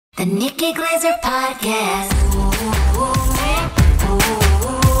The Nikki Glaser Podcast.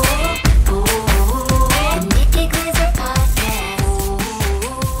 The Nikki Glaser Podcast.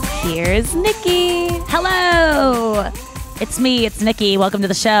 Here's Nikki. Hello. It's me. It's Nikki. Welcome to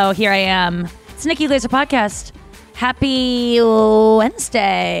the show. Here I am. It's Nikki Glaser Podcast. Happy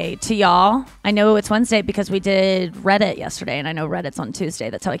Wednesday to y'all. I know it's Wednesday because we did Reddit yesterday, and I know Reddit's on Tuesday.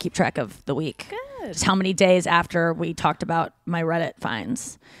 That's how I keep track of the week. Good. Just how many days after we talked about my Reddit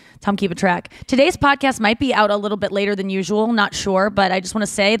finds. That's how I'm keeping track. Today's podcast might be out a little bit later than usual. Not sure, but I just want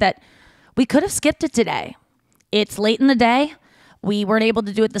to say that we could have skipped it today. It's late in the day. We weren't able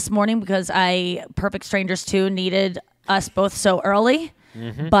to do it this morning because Perfect Strangers 2 needed us both so early.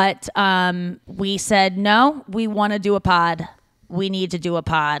 Mm-hmm. But we said, no, we want to do a pod. We need to do a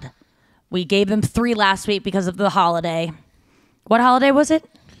pod. We gave them 3 last week because of the holiday. What holiday was it?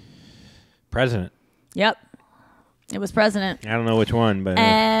 President. Yep. It was President. I don't know which one, but...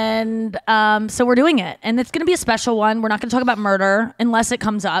 And so we're doing it. And it's going to be a special one. We're not going to talk about murder unless it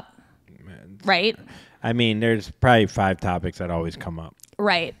comes up. Right? I mean, there's probably 5 topics that always come up.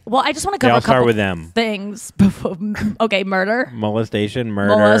 Right. Well, I just want to cover a couple with them. Things before. Okay, murder. Molestation,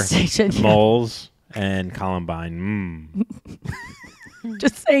 murder, moles, and Columbine.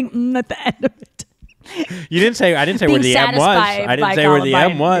 Just saying at the end of it. You didn't say. I didn't say where the M was. I didn't say where the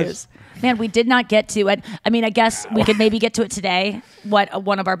M was. News. Man, we did not get to it. I mean, I guess we could maybe get to it today. What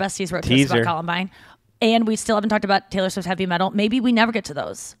one of our besties wrote to us about Columbine. And we still haven't talked about Taylor Swift's Heavy Metal. Maybe we never get to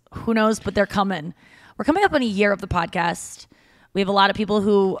those. Who knows? But they're coming. We're coming up on a year of the podcast. We have a lot of people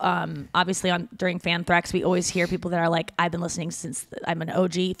who, obviously, during Fan Threx, we always hear people that are like, I've been listening since I'm an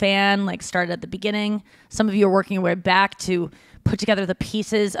OG fan, like started at the beginning. Some of you are working your way back to put together the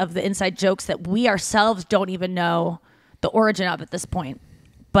pieces of the inside jokes that we ourselves don't even know the origin of at this point.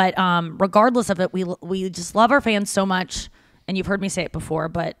 But regardless of it, we just love our fans so much. And you've heard me say it before,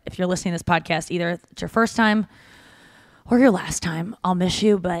 but if you're listening to this podcast, either it's your first time or your last time, I'll miss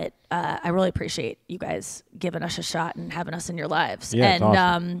you, but I really appreciate you guys giving us a shot and having us in your lives. Yeah, and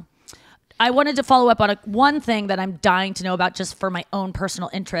awesome. I wanted to follow up on one thing that I'm dying to know about just for my own personal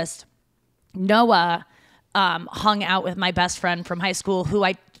interest. Noah hung out with my best friend from high school, who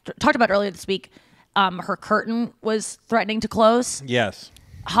I talked about earlier this week. Her curtain was threatening to close. Yes.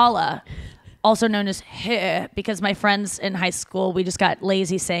 Hala, also known as He, because my friends in high school, we just got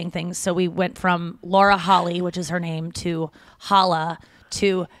lazy saying things. So we went from Laura Holly, which is her name, to Hala,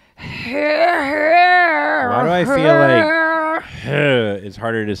 to He. Why do I feel like He is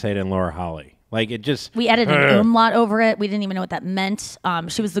harder to say than Laura Holly? Like it just... We added an umlaut over it. We didn't even know what that meant.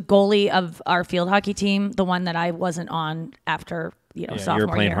 She was the goalie of our field hockey team, the one that I wasn't on after, sophomore year. You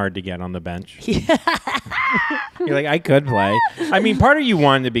were playing hard to get on the bench. Yeah. You're like, I could play. I mean, part of you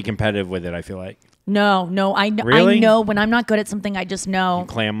wanted to be competitive with it, I feel like. No, I know. Really? I know when I'm not good at something, I just know. You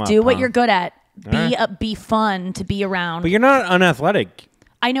clam up, do what you're good at. Right. Be fun to be around. But you're not unathletic.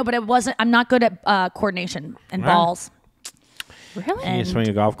 I know, but I'm not good at coordination and balls. Really? You swing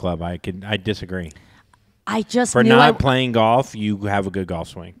a golf club. I disagree. I just for not playing golf, you have a good golf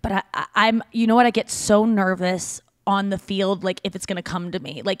swing. But I'm. You know what? I get so nervous on the field, like if it's going to come to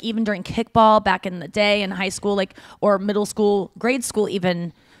me, like even during kickball back in the day in high school, like or middle school, grade school,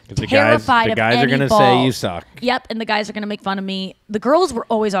 even. Terrified the guys of are going to say you suck. Yep, and the guys are going to make fun of me. The girls were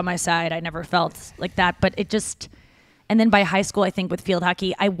always on my side. I never felt like that, but it just. And then by high school, I think with field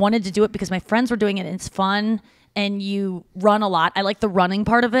hockey, I wanted to do it because my friends were doing it and it's fun and you run a lot. I like the running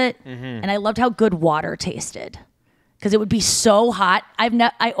part of it. Mm-hmm. And I loved how good water tasted because it would be so hot.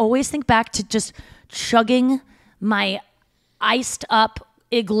 I always think back to just chugging my iced up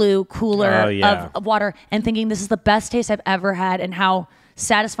igloo cooler of water and thinking this is the best taste I've ever had and how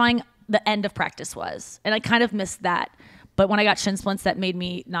satisfying the end of practice was. And I kind of missed that. But when I got shin splints that made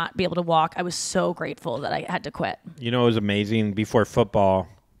me not be able to walk, I was so grateful that I had to quit. You know, it was amazing before football,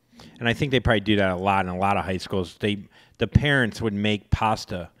 and I think they probably do that a lot in a lot of high schools. The parents would make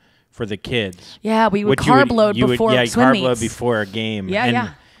pasta for the kids. Yeah, we would carb load before swim meets. Carb load before a game. Yeah,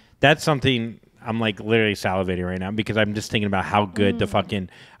 and that's something I'm like literally salivating right now because I'm just thinking about how good the fucking.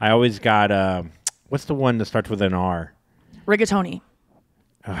 I always got what's the one that starts with an R? Rigatoni.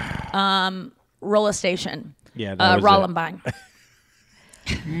 Rolla Station. Yeah, Rollenbein.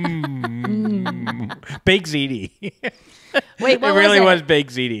 Baked ziti. Wait, what it really was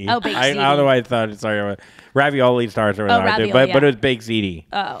baked ziti. Oh, baked ziti. I don't know why I thought. Sorry, ravioli starts with an R, but it was baked ziti.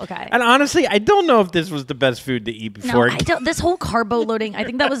 Oh, okay. And honestly, I don't know if this was the best food to eat before. No, I don't. This whole carbo loading, I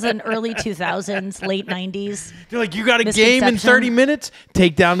think that was in early 2000s, late 90s. They're like, you got a game in 30 minutes?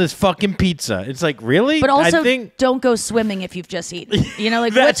 Take down this fucking pizza. It's like, really? But also, don't go swimming if you've just eaten. You know,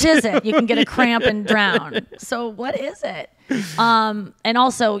 like, which is it? You can get a cramp and drown. So what is it? And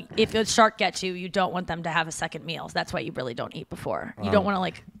also, if a shark gets you, you don't want them to have a second meal. That's why you really don't eat before. You don't want to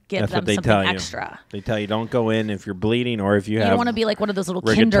like give That's them what they something tell extra. you. They tell you don't go in if you're bleeding or if you You have. don't want to be like one of those little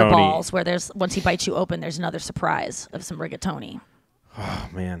rigatoni. Kinder balls where there's once he bites you open, there's another surprise of some rigatoni. Oh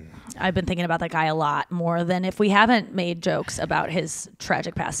man. I've been thinking about that guy a lot more than if we haven't made jokes about his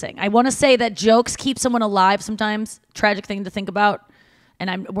tragic passing. I want to say that jokes keep someone alive sometimes. Tragic thing to think about.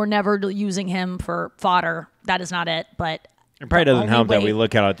 And we're never using him for fodder. That is not it. But It probably the doesn't only help that way- we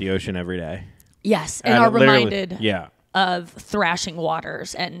look out at the ocean every day. Yes, and And are it literally- reminded Yeah. of thrashing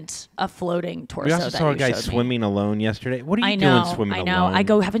waters and a floating torso. We also that saw a you guy showed me. swimming alone yesterday. What are you I know. doing swimming I know. alone? I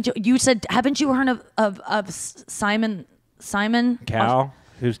go. Haven't you heard of Simon? Cal,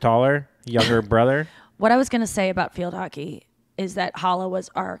 who's taller, younger brother. What I was going to say about field hockey is that Hala was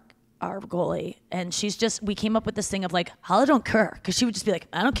our goalie, and we came up with this thing of like, Hala don't care, because she would just be like,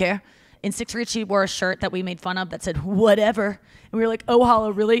 I don't care. In 6th grade, she wore a shirt that we made fun of that said, whatever. And we were like, oh,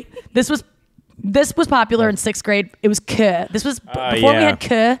 Hala, really? This was popular in 6th grade. It was "k." This was before we yeah. had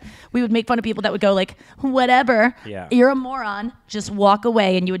 "k." We would make fun of people that would go like, whatever. Yeah. You're a moron. Just walk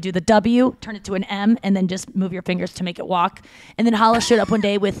away. And you would do the W, turn it to an M, and then just move your fingers to make it walk. And then Hala showed up one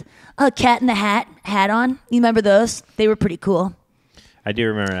day with a Cat in the hat on. You remember those? They were pretty cool. I do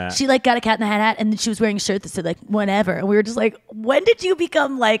remember that. She like got a Cat in the hat, and then she was wearing a shirt that said like whatever. And we were just like, when did you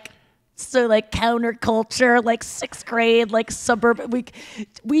become like so like counterculture, like 6th grade, like suburban?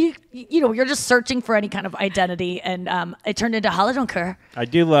 We you're just searching for any kind of identity, and it turned into Hala don't care. I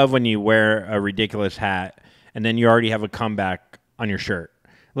do love when you wear a ridiculous hat and then you already have a comeback on your shirt.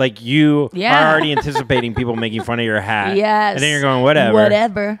 Like you Yeah. are already anticipating people making fun of your hat. Yes. And then you're going, whatever.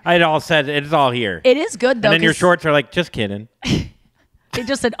 Whatever. It all said, it's all here. It is good though. and then your 'cause shorts are like, just kidding. They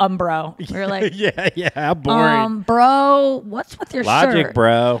just said umbro. We were like, yeah, how boring. bro, what's with your Logic, shirt?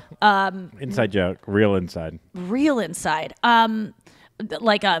 bro. Inside joke. Real inside. Real inside.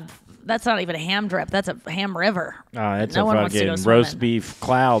 That's not even a ham drip. That's a ham river. It's No a one wants to go fucking roast swimming. beef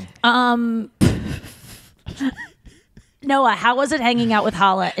cloud. Noah, how was it hanging out with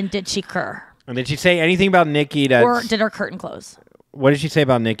Hala, and did she cur? And did she say anything about Nikki? Or did her curtain close? What did she say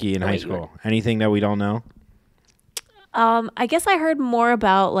about Nikki in high wait, you school? Anything that we don't know? I guess I heard more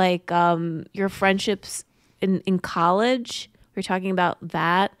about like your friendships in college. We were talking about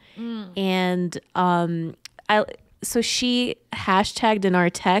that, and so she hashtagged in our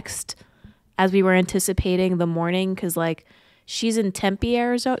text as we were anticipating the morning, because like she's in Tempe,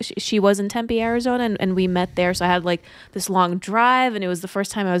 Arizona. She was in Tempe, Arizona, and we met there. So I had like this long drive, and it was the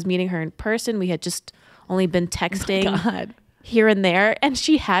first time I was meeting her in person. We had just only been texting God. here and there, and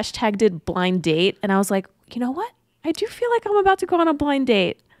she hashtagged it blind date, and I was like, you know what? I do feel like I'm about to go on a blind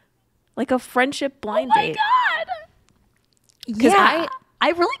date, like a friendship blind date. God. 'Cause Yeah. I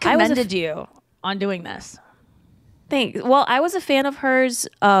really I was a commended you on doing this. Thanks. Well, I was a fan of hers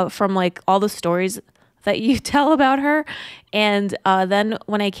from like all the stories that you tell about her, and then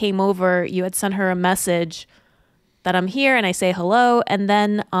when I came over, you had sent her a message that I'm here, and I say hello, and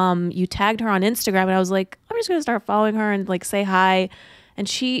then you tagged her on Instagram, and I was like, I'm just gonna start following her and like say hi, and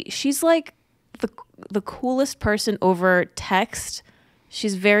she's like the coolest person over text.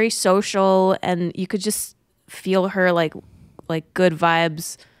 She's very social, and you could just feel her like good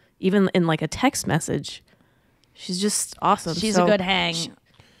vibes even in like a text message. She's just awesome. She's So a good hang.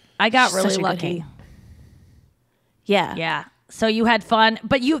 I got she's really such a good lucky. hang. Yeah. Yeah. So you had fun,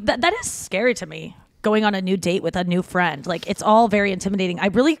 but that is scary to me, going on a new date with a new friend. Like, it's all very intimidating. I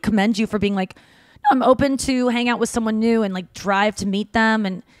really commend you for being like, no, I'm open to hang out with someone new and like drive to meet them.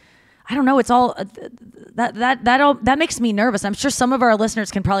 And I don't know, it's all that makes me nervous. I'm sure some of our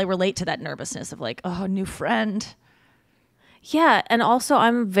listeners can probably relate to that nervousness of like, oh, new friend. Yeah, and also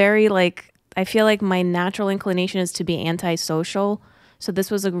I'm very like, I feel like my natural inclination is to be antisocial. So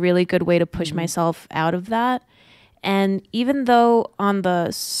this was a really good way to push myself out of that. And even though on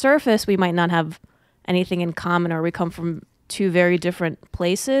the surface we might not have anything in common, or we come from two very different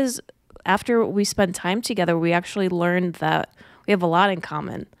places, after we spent time together, we actually learned that we have a lot in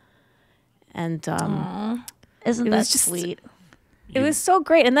common. And Isn't It that was just- sweet? it was so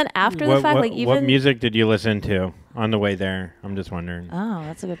great. And then after the fact, like even what music did you listen to on the way there? I'm just wondering. Oh,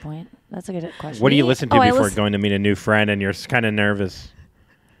 that's a good point. That's a good question. What do you listen to Oh, I before listen- going to meet a new friend and you're kind of nervous?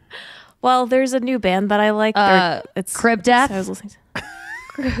 well, there's a new band that I like. It's Crib Death? so I was listening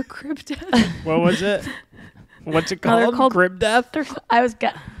to Crib Death. What was it? What's it No, they're called? called- Crib Death? I was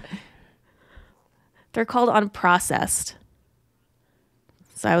They're called Unprocessed.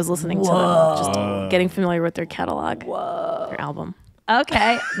 So I was listening to them, just getting familiar with their catalog, their album.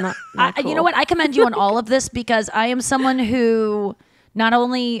 okay. Not You know cool. what? I commend you on all of this, because I am someone who not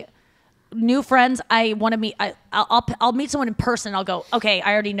only new friends I want to meet. I'll meet someone in person. I'll go, okay,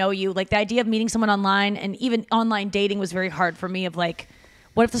 I already know you. Like the idea of meeting someone online and even online dating was very hard for me. Of like,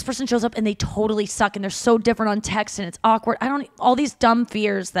 what if this person shows up and they totally suck and they're so different on text and it's awkward? All these dumb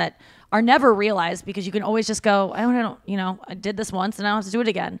fears that are never realized because you can always just go, I don't, I did this once and I don't have to do it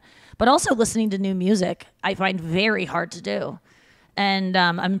again. But also listening to new music, I find very hard to do. And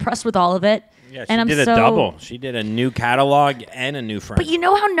I'm impressed with all of it. Yeah, she and did a double. She did a new catalog and a new friend. But you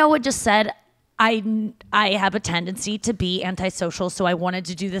know how Noah just said, I have a tendency to be antisocial, so I wanted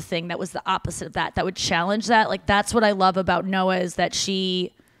to do the thing that was the opposite of that would challenge that. Like, that's what I love about Noah is that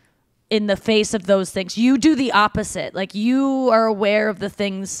she, in the face of those things, you do the opposite. Like, you are aware of the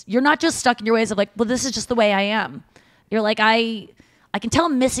things. You're not just stuck in your ways of like, well, this is just the way I am. You're like, I can tell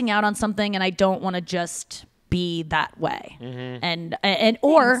I'm missing out on something, and I don't want to just be that way. And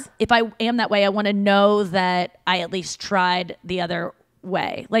or if I am that way, I want to know that I at least tried the other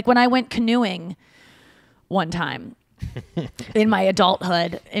way. Like when I went canoeing one time in my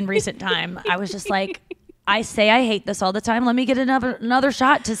adulthood in recent time, I was just like, I say I hate this all the time. Let me get another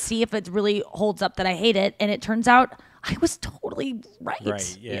shot to see if it really holds up that I hate it. And it turns out I was totally right.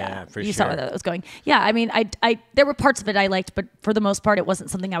 Right. Yeah, for you sure. saw where that was going. Yeah. I mean, I there were parts of it I liked, but for the most part, it wasn't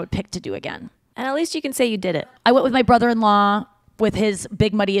something I would pick to do again. And at least you can say you did it. I went with my brother-in-law with his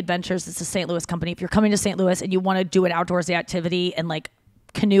Big Muddy Adventures. It's a St. Louis company. If you're coming to St. Louis and you want to do an outdoorsy activity and like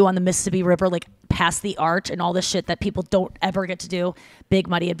canoe on the Mississippi River, like past the arch and all this shit that people don't ever get to do, Big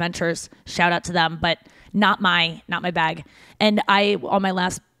Muddy Adventures, shout out to them, but not my bag. And on my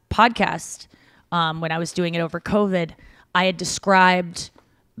last podcast, when I was doing it over COVID, I had described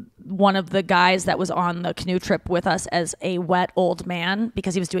one of the guys that was on the canoe trip with us as a wet old man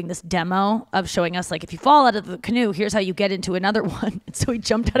because he was doing this demo of showing us like, if you fall out of the canoe, here's how you get into another one. And so he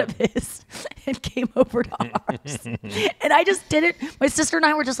jumped out of his and came over to ours. And I just did it. My sister and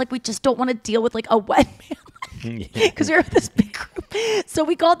I were just like, we just don't want to deal with like a wet man because we were this big group. So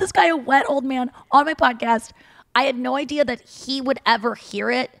we called this guy a wet old man on my podcast. I had no idea that he would ever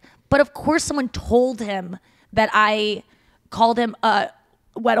hear it. But of course someone told him that I called him a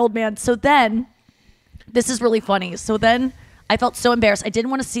wet old man. So then, this is really funny. So then I felt so embarrassed. I didn't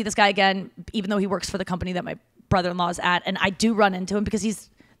want to see this guy again, even though he works for the company that my brother-in-law is at. And I do run into him because he's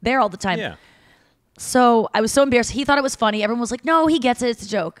there all the time. Yeah. So I was so embarrassed. He thought it was funny. Everyone was like, no, he gets it. It's a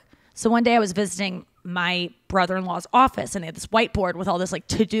joke. So one day I was visiting my brother-in-law's office and they had this whiteboard with all this like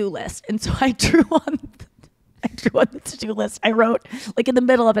to-do list. And so I drew on the to-do list. I wrote, like in the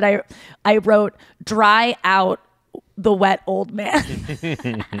middle of it, I wrote, dry out the wet old man.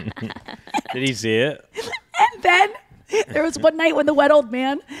 Did he see it? And then there was one night when the wet old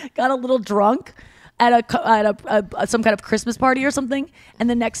man got a little drunk at some kind of Christmas party or something. And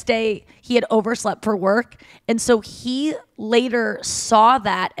the next day he had overslept for work. And so he later saw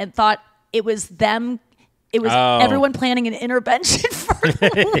that and thought it was them. It was everyone planning an intervention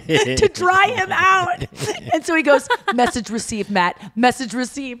to dry him out. And so he goes, message received, Matt. Message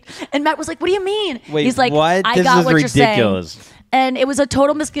received. And Matt was like, what do you mean? Wait, he's like, what? I This got is what ridiculous. you're saying. And it was a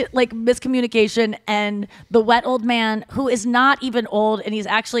total miscommunication. And the wet old man, who is not even old, and he's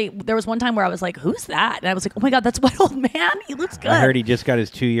actually, there was one time where I was like, who's that? And I was like, oh my God, that's wet old man. He looks good. I heard he just got his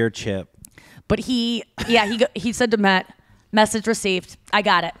 2-year chip. But he said to Matt, message received. I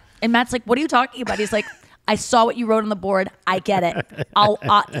got it. And Matt's like, what are you talking about? He's like, I saw what you wrote on the board. I get it.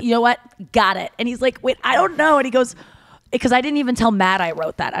 You know what? Got it. And he's like, wait, I don't know. And he goes, because I didn't even tell Matt I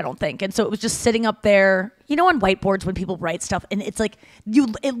wrote that, I don't think. And so it was just sitting up there, you know, on whiteboards when people write stuff and it's like,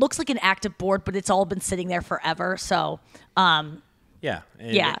 it looks like an active board, but it's all been sitting there forever. So, Yeah.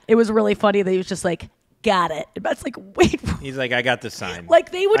 it was really funny that he was just like, got it. And Matt's like, wait. He's like, I got the sign.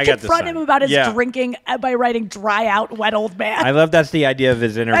 Like they would I got the confront him sign. about his Yeah. drinking by writing dry out wet old man. I love that's the idea of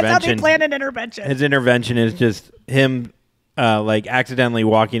his intervention. That's how they plan an intervention. His intervention is just him like accidentally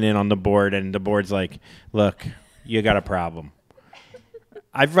walking in on the board and the board's like, look, you got a problem.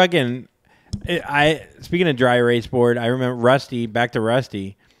 Speaking of dry erase board, I remember back to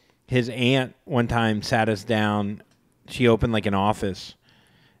Rusty, his aunt one time sat us down. She opened like an office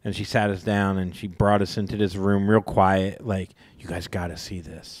and she sat us down and she brought us into this room real quiet. Like, you guys got to see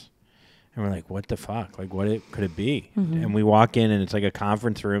this. And we're like, what the fuck? Like, could it be? Mm-hmm. And we walk in and it's like a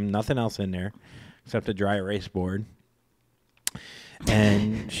conference room, nothing else in there except a dry erase board.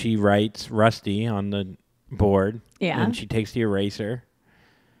 And she writes Rusty on the board. Yeah. And she takes the eraser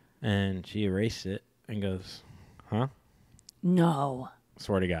and she erased it and goes, huh? No.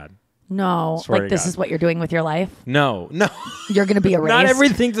 Swear to God. No. Swear like to this God. is what you're doing with your life? No. You're going to be erased? Not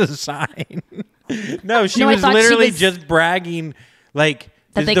everything's a sign. No, she No, I was thought she literally was- just bragging like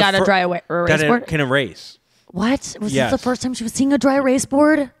That they got a dry erase that board? it can erase. What? Was Yes. this the first time she was seeing a dry erase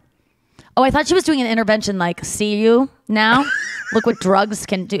board? Oh, I thought she was doing an intervention like, see you now? Look what drugs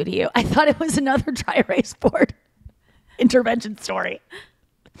can do to you. I thought it was another dry erase board intervention story.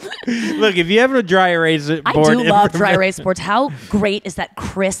 Look, if you have a dry erase board, I do love dry erase boards. How great is that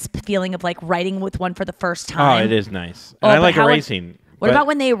crisp feeling of like writing with one for the first time? Oh, it is nice. And I but like how erasing. What about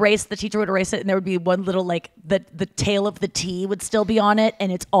when they erase, the teacher would erase it and there would be one little like the tail of the T would still be on it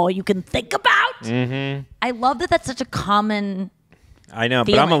and it's all you can think about? Mm-hmm. I love that that's such a common I know,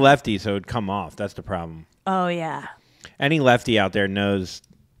 feeling. but I'm a lefty, so it'd come off. That's the problem. Oh, yeah. Any lefty out there knows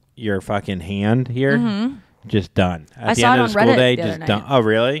your fucking hand here. Just done. At I the saw end it of the on school Reddit day, the just other done. night. Oh,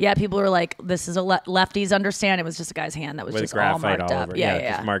 really? Yeah, people were like, this is a lefties understand. It was just a guy's hand that was With just all graphite marked all up. over.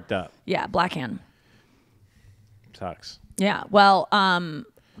 Yeah, just marked up. Yeah, black hand. Sucks. Yeah. Well,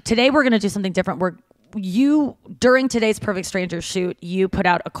 today we're going to do something different. During today's Perfect Strangers shoot, you put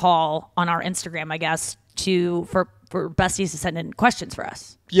out a call on our Instagram, I guess, for besties to send in questions for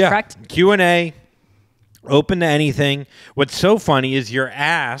us. Yeah. Correct? Q&A, open to anything. What's so funny is your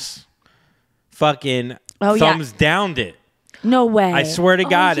ass fucking thumbs downed it. No way. I swear to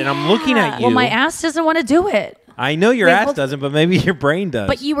God. And I'm looking at you. Well, my ass doesn't want to do it. I know your ass doesn't, but maybe your brain does.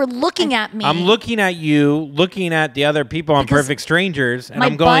 But you were looking at me. I'm looking at you, looking at the other people on Because Perfect Strangers, and my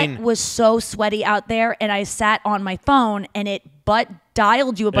I'm going. butt was so sweaty out there, and I sat on my phone, and it butt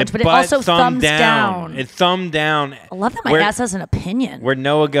dialed you a bunch, but it butt also thumbs down. It thumbed down. I love that my ass has an opinion. Where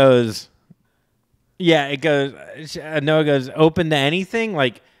Noah goes, yeah, it goes. Noah goes open to anything,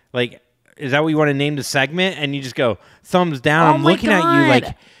 like, is that what you want to name the segment? And you just go thumbs down. Oh I'm my looking at you God.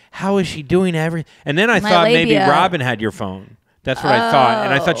 like, how is she doing everything? And then I My thought maybe labia. Robin had your phone. That's what I thought,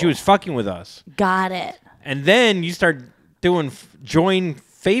 and I thought she was fucking with us. Got it. And then you start doing join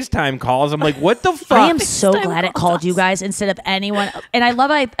FaceTime calls. I'm like, what the fuck? I am so glad it called you guys instead of anyone. And I love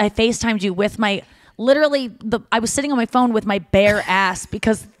I FaceTimed you with my, literally, I was sitting on my phone with my bare ass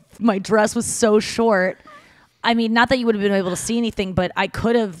because my dress was so short. I mean, not that you would have been able to see anything, but I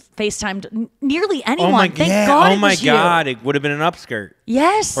could have FaceTimed nearly anyone. Oh my, Thank yeah. God Oh it my was you. God. It would have been an upskirt.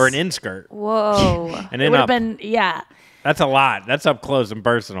 Yes. Or an inskirt. Whoa. And It then would up. have been, yeah. That's a lot. That's up close and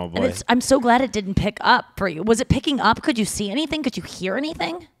personal, boy. And I'm so glad it didn't pick up for you. Was it picking up? Could you see anything? Could you hear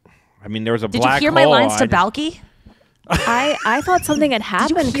anything? I mean, there was a Did black you hole. hear my lines to I just- Balky? I thought something had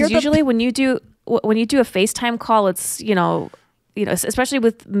happened hear because the- usually when you do a FaceTime call, it's you know, especially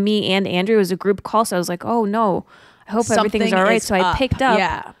with me and Andrew, it was a group call, so I was like, oh no, I hope everything's Something all right. is So I picked up.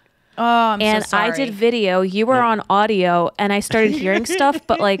 Yeah. Oh, I'm And so sorry. I did video. You were on audio, and I started hearing stuff,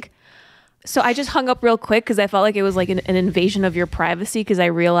 but like, so I just hung up real quick because I felt like it was like an invasion of your privacy because I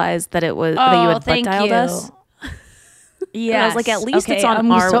realized that it was that you had butt thank dialed you. us. Yeah. And I was like, at least it's on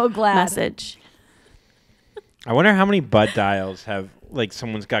I'm our so glad. message. I wonder how many butt dials have, like,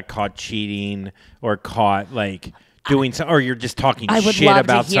 someone's got caught cheating or caught, like, doing something, or you're just talking I would shit love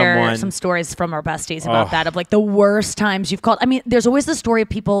about to hear someone. some stories from our besties about that, of like the worst times you've called. I mean, there's always the story of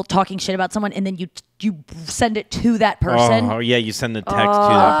people talking shit about someone and then you send it to that person. Oh, yeah, you send the text to that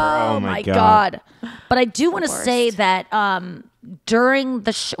person. Oh my God. But I do want to say that during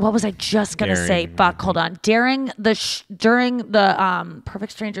the what was I just going to say? Fuck, hold on. During the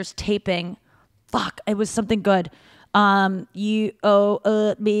Perfect Strangers taping, fuck, it was something good. Brain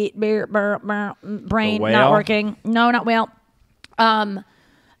not working. No, not whale.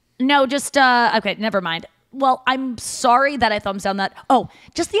 No, just okay, never mind. Well, I'm sorry that I thumbs down that. Oh,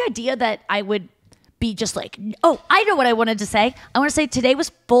 just the idea that I would be just like, oh, I know what I wanted to say. I want to say today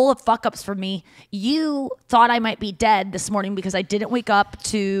was full of fuck ups for me. You thought I might be dead this morning because I didn't wake up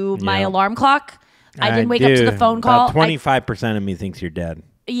to my Yeah. alarm clock. I didn't wake up to the phone call. About 25% of me thinks you're dead.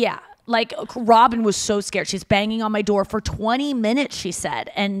 Yeah. Like Robin was so scared. She's banging on my door for 20 minutes, she said.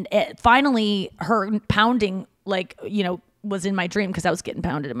 And finally her pounding, like, was in my dream because I was getting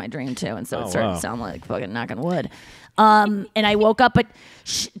pounded in my dream too. And so it started to sound like fucking knocking wood. And I woke up, but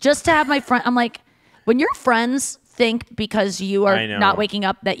just to have my friend, I'm like, when your friends think because you are not waking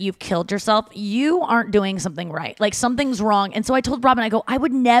up that you've killed yourself, you aren't doing something right. Like something's wrong. And so I told Robin, I go, I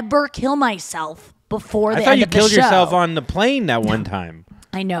would never kill myself before the I thought end you of the killed show. yourself on the plane that one time.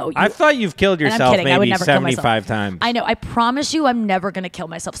 I know. I thought you've killed And I'm yourself kidding. I would maybe never kill myself. 75 times. I know. I promise you I'm never going to kill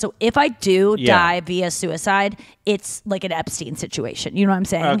myself. So if I do die via suicide, it's like an Epstein situation. You know what I'm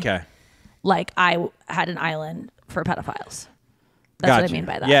saying? Okay. Like I had an island for pedophiles. That's Gotcha. what I mean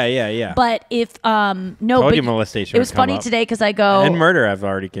by that. Yeah. But if no, Told but you molestation it was would come funny up. today because I go And murder have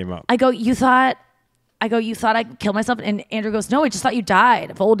already came up. I go, you thought I'd kill myself? And Andrew goes, no, I just thought you died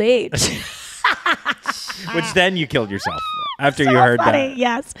of old age. Which then you killed yourself after So you heard funny. that.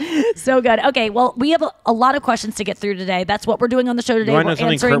 Yes. So good. Okay. Well, we have a lot of questions to get through today. That's what we're doing on the show today. You wanna know We're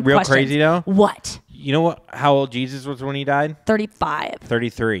something answering real questions. crazy, though? What? You know what? How old Jesus was when he died? 35.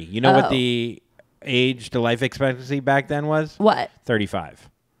 33. You know what Oh. the age to life expectancy back then was? What? 35.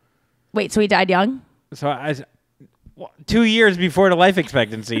 Wait, so he died young? So 2 years before the life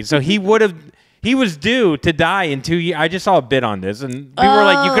expectancy. So he was due to die in 2 years. I just saw a bit on this, and people were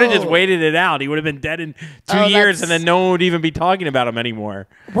like, you could have just waited it out. He would have been dead in 2 years, and then no one would even be talking about him anymore.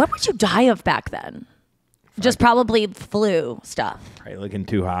 What would you die of back then? Just probably flu stuff. Right, looking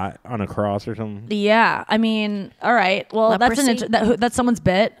too hot on a cross or something. Yeah, I mean, all right. Well, Leprosy? that's someone's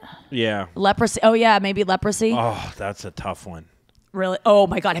bit. Yeah. Leprosy. Oh yeah, maybe leprosy. Oh, that's a tough one. Really? Oh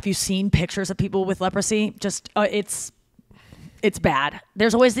my God, have you seen pictures of people with leprosy? Just it's bad.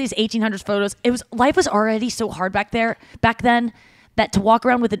 There's always these 1800s photos. Life was already so hard back then that to walk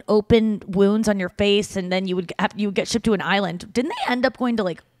around with an open wounds on your face, and then you would get shipped to an island. Didn't they end up going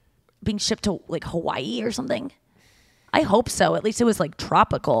to being shipped to Hawaii or something? I hope so. At least it was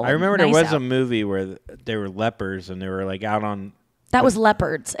tropical. I remember nice there was out. a movie where they were lepers and they were out on. That was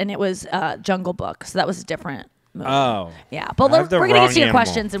Leopards, and it was Jungle Book, so that was a different movie. Oh. Yeah, but I have the we're going to wrong get to your animal.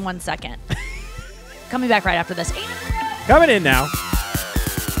 questions in 1 second. Coming back right after this. Coming in now.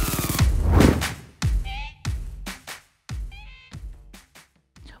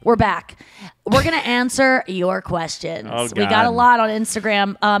 We're back. We're going to answer your questions. Oh, We got a God. lot on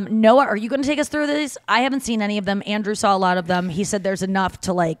Instagram. Noah, are you going to take us through these? I haven't seen any of them. Andrew saw a lot of them. He said there's enough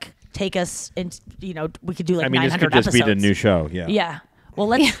to take us in, we could do I mean, this 900 could just episodes. be the new show. Yeah. Yeah. Well,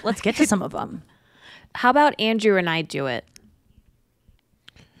 let's get to some of them. How about Andrew and I do it?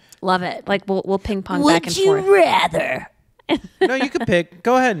 Love it. We'll ping pong Would back and you forth. rather? No, you could pick.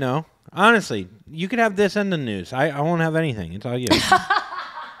 Go ahead. No. Honestly, you could have this and the news. I won't have anything. It's all you.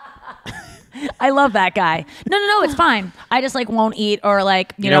 I love that guy. No, it's fine. I just won't eat or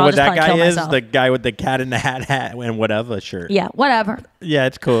You know I'll what just that probably kill guy is? myself. The guy with the cat in the hat and whatever shirt. Yeah, whatever. Yeah,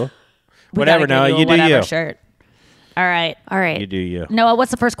 it's cool. We Whatever. gotta No, give you a do whatever you. shirt. All right. All right. You do you. Noah,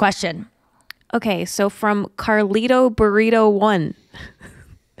 what's the first question? Okay, so from Carlito Burrito 1.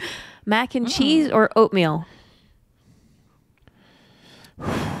 Mac and cheese or oatmeal?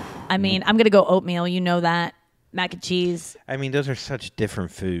 I mean, I'm going to go oatmeal. You know that. Mac and cheese, I mean, those are such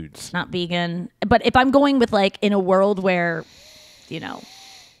different foods. not vegan. But if I'm going with in a world where,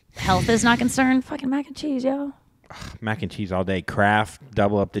 health is not concerned, fucking mac and cheese, yo. Mac and cheese all day. Kraft,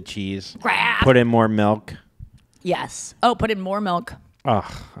 double up the cheese. Kraft. Put in more milk. Yes. Oh, put in more milk. Oh,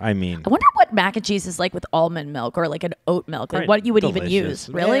 I mean. I wonder what mac and cheese is like with almond milk or an oat milk. right, What you would even delicious. use.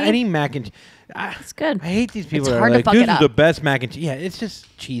 Really? I need mac and cheese. It's good. I hate these people It's that hard are to like, fuck this it is up. the best mac and cheese. Yeah, it's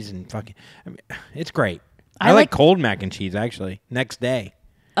just cheese and fucking. I mean, it's great. I I like like- cold mac and cheese, actually. Next day.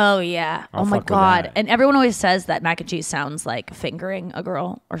 Oh, yeah. I'll oh, my fuck with God. that. And everyone always says that mac and cheese sounds like fingering a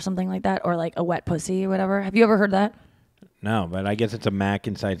girl or something like that, or a wet pussy or whatever. Have you ever heard that? No, but I guess it's a mac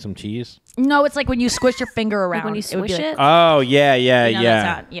inside some cheese. No, it's like when you squish your finger around. when you would be swish like- it? Oh, yeah, yeah, You know that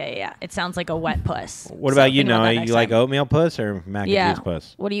yeah. sound? Yeah. It sounds like a wet puss. What So about you, think about Noah? that You next like time. oatmeal puss or mac Yeah. and cheese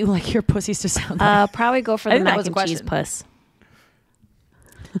puss? What do you like your pussies to sound like? Probably go for I the think that mac was a and cheese question. puss.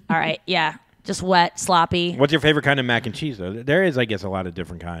 All right. Yeah. Just wet, sloppy. What's your favorite kind of mac and cheese, though? There is, I guess, a lot of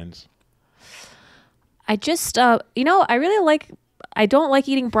different kinds. I just, I really I don't like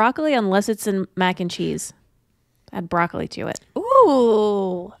eating broccoli unless it's in mac and cheese. Add broccoli to it.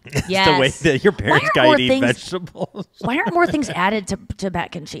 Ooh. Yes. The way that your parents aren't got more to eat things- vegetables. Why aren't more things added to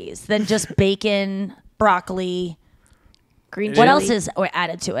mac and cheese than just bacon, broccoli? Green What chili. else is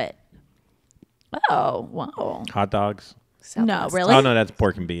added to it? Oh, wow. Hot dogs. No, really? Oh, no, that's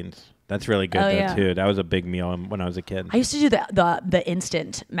pork and beans. That's really good, Oh, though, yeah. too. That was a big meal when I was a kid. I used to do the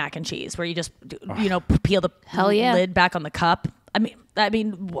instant mac and cheese where you just peel the Hell yeah. lid back on the cup. I mean,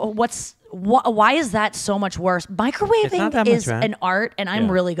 why is that so much worse? It's not Microwaving that is much, man. an art, and I'm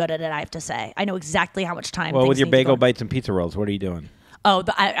Yeah. really good at it. I have to say, I know exactly how much time. Well, with things your need to bagel go. bites and pizza rolls, what are you doing? Oh,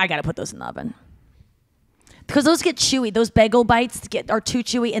 I got to put those in the oven because those get chewy. Those bagel bites are too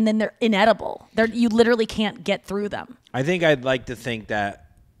chewy, and then they're inedible. You literally can't get through them. I think I'd like to think that,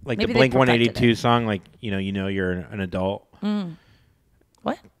 like Maybe the they Blink perfected 182 song, like, you know you're an adult.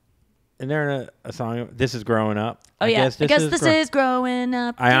 What? Isn't there a song, This Is Growing Up? Oh yeah, I guess this is growing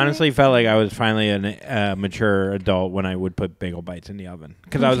up. I honestly felt like I was finally a mature adult when I would put bagel bites in the oven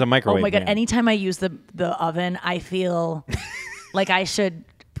because I was a microwave Oh my god! man. Anytime I use the oven, I feel like I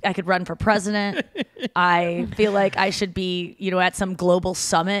could run for president. I feel like I should be, at some global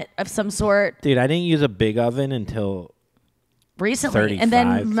summit of some sort Dude, I didn't use a big oven until recently. And then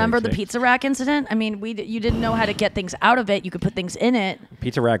 35, remember the 36. pizza rack incident? I mean, you didn't know how to get things out of it. You could put things in it.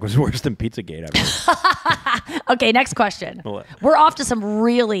 Pizza Rack was worse than Pizzagate. I mean. Okay, next question. What? We're off to some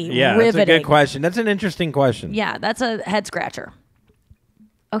really Yeah, riveting. that's a good question. That's an interesting question. Yeah, that's a head scratcher.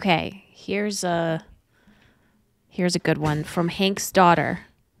 Okay, here's a Here's a good one from Hank's daughter.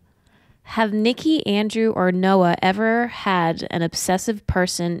 Have Nikki, Andrew, or Noah ever had an obsessive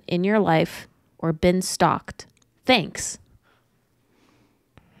person in your life or been stalked? Thanks.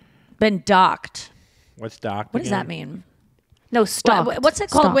 Been docked. What's docked? What does that mean? No, stalked. What's it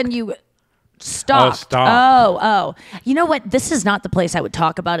called Stalked. when you stalked? stalked. Oh. You know what? This is not the place I would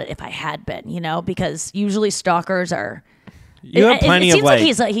talk about it if I had been, because usually stalkers are... You have plenty it of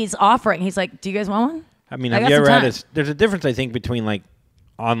seems like he's offering. He's like, do you guys want one? I mean, I have got you some ever had time. there's a difference, I think, between like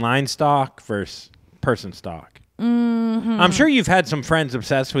online stalk versus person stalk. Mm-hmm. I'm sure you've had some friends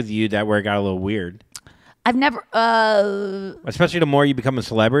obsessed with you that where it got a little weird. I've never... Especially the more you become a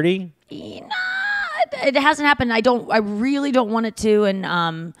celebrity. It hasn't happened. I really don't want it to.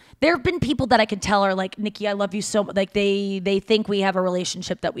 And there have been people that I can tell are like, Nikki, I love you so much. Like they think we have a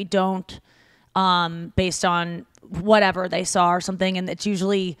relationship that we don't, based on whatever they saw or something. And it's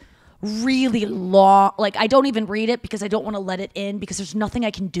usually really long. Like I don't even read it because I don't want to let it in because there's nothing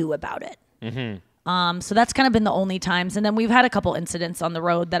I can do about it. Mm-hmm. So that's kind of been the only times. And then we've had a couple incidents on the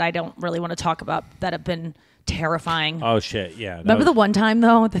road that I don't really want to talk about that have been terrifying. Oh shit! Yeah. Remember the one time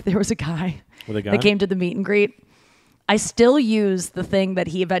though that there was a guy with a gun that came to the meet and greet? I still use the thing that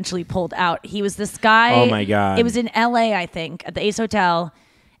he eventually pulled out. He was this guy. Oh my God. It was in LA, I think, at the Ace Hotel.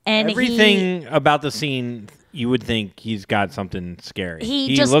 And everything about the scene, you would think he's got something scary.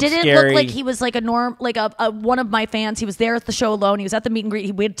 He just looked didn't scary. look like he was like a one of my fans. He was there at the show alone. He was at the meet and greet.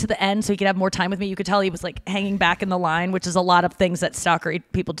 He waited to the end so he could have more time with me. You could tell he was like hanging back in the line, which is a lot of things that stalker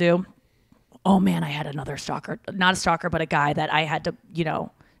people do. Oh man, I had another stalker, not a stalker, but a guy that I had to,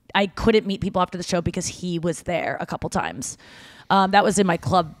 I couldn't meet people after the show because he was there a couple times. That was in my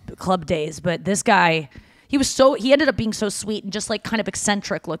club days. But this guy, he ended up being so sweet and just like kind of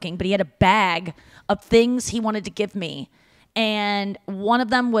eccentric looking, but he had a bag of things he wanted to give me. And one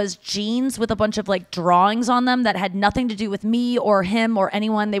of them was jeans with a bunch of like drawings on them that had nothing to do with me or him or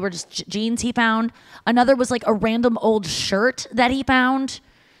anyone. They were just jeans he found. Another was like a random old shirt that he found.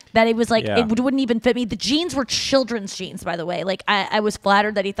 That it was like, It wouldn't even fit me. The jeans were children's jeans, by the way. Like, I was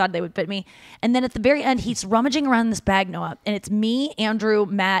flattered that he thought they would fit me. And then at the very end, he's rummaging around in this bag, Noah. And it's me, Andrew,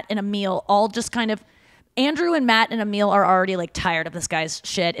 Matt, and Emil, all just kind of... Andrew and Matt and Emil are already, like, tired of this guy's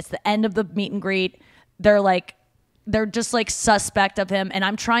shit. It's the end of the meet and greet. They're just, like, suspect of him. And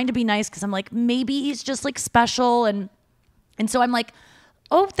I'm trying to be nice because I'm like, maybe he's just, like, special. And so I'm like,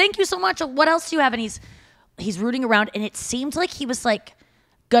 oh, thank you so much. What else do you have? And he's rooting around. And it seemed like he was, like...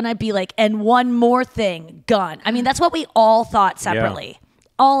 gonna be like, and one more thing, gun. I mean, that's what we all thought separately. Yeah.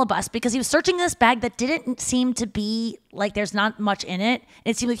 All of us, because he was searching this bag that didn't seem to be like there's not much in it.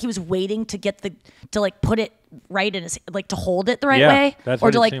 And it seemed like he was waiting to get to like put it right in his, like to hold it the right way. That's or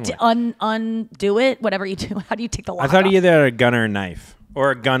what to it like seemed to like. undo it, whatever you do. How do you take the lock I thought off? he either had a gun or a knife.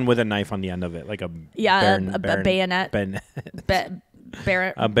 Or a gun with a knife on the end of it. Like a a bayonet. A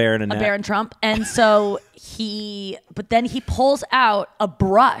baronet. A Baron Trump. And so but then he pulls out a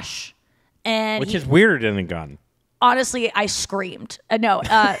brush. Which is weirder than a gun. Honestly, I screamed.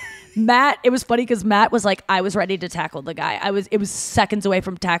 Matt, it was funny because Matt was like, I was ready to tackle the guy. It was seconds away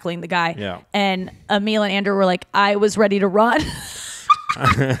from tackling the guy. Yeah. And Emil and Andrew were like, I was ready to run.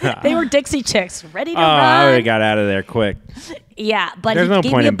 They were Dixie chicks, ready to run. I would have got out of there quick. Yeah, but there's he no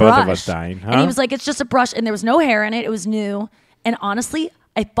gave point me a in both of brush. us dying, huh? And he was like, it's just a brush, and there was no hair in it. It was new. And honestly,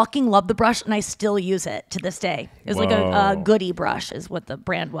 I fucking love the brush, and I still use it to this day. It was like a Goody brush is what the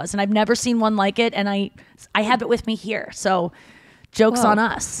brand was. And I've never seen one like it, and I have it with me here. So joke's on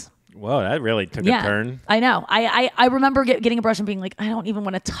us. Whoa, that really took a turn. I know. I remember getting a brush and being like, I don't even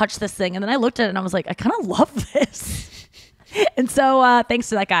want to touch this thing. And then I looked at it, and I was like, I kind of love this. And so thanks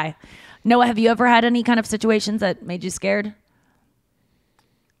to that guy. Noah, have you ever had any kind of situations that made you scared?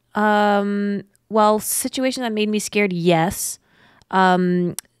 Well, situations that made me scared, yes.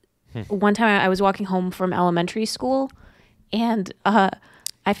 One time I was walking home from elementary school and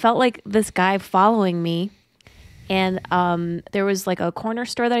I felt like this guy following me, and there was like a corner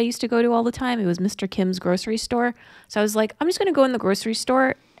store that I used to go to all the time. It was Mr. Kim's grocery store. So I was like, I'm just going to go in the grocery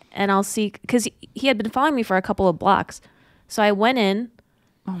store and I'll see, because he had been following me for a couple of blocks. So I went in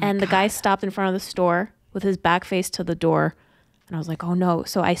and the guy stopped in front of the store with his back face to the door. And I was like, oh no.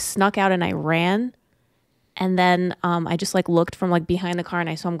 So I snuck out and I ran. And then I just like looked from like behind the car and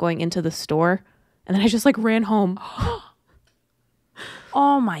I saw him going into the store. And then I just like ran home.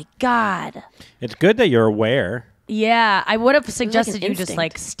 Oh my God. It's good that you're aware. Yeah, I would have suggested an you just instinct.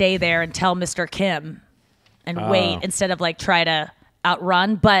 like stay there and tell Mr. Kim and wait instead of like try to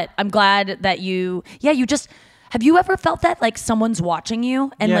outrun. But I'm glad that you just, have you ever felt that like someone's watching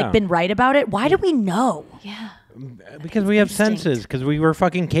you and like been right about it? Why do we know? Yeah. Because we have instinct. senses. Because we were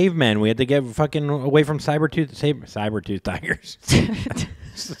fucking cavemen. We had to get fucking away from cyber-tooth tigers.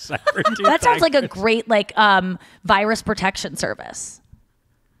 Cyber-tooth That sounds like a tigers. great virus protection service,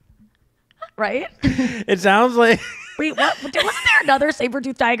 right? It sounds like... Wait, what? Wasn't there another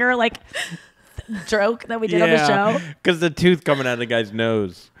saber-tooth tiger joke that we did on the show? Because the tooth coming out of the guy's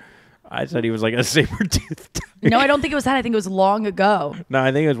nose. I said he was like a saber-tooth tiger. No, I don't think it was that. I think it was long ago. No,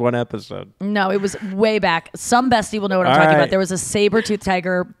 I think it was one episode. No, it was way back. Some bestie will know what I'm All talking right. about. There was a saber-tooth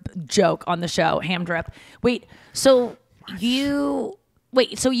tiger joke on the show, ham drip. Wait, so you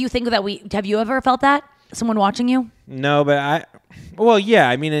think that have you ever felt that? Someone watching you? No, but well, yeah.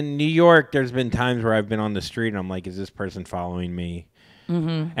 I mean, in New York, there's been times where I've been on the street and I'm like, is this person following me?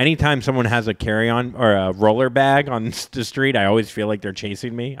 Mm-hmm. Anytime someone has a carry-on or a roller bag on the street, I always feel like they're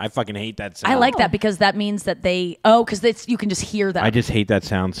chasing me. I fucking hate that sound. I like that because that means that because you can just hear them. I just hate that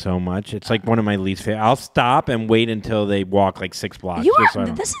sound so much. It's like one of my least favorite. I'll stop and wait until they walk like 6 blocks.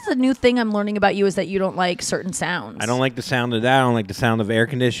 This is a new thing I'm learning about you is that you don't like certain sounds. I don't like the sound of that. I don't like the sound of air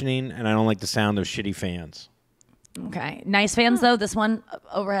conditioning, and I don't like the sound of shitty fans. Okay. Nice fans, though. This one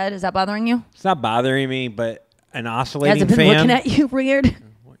overhead, is that bothering you? It's not bothering me, but an Has oscillating it been fan. looking at you weird?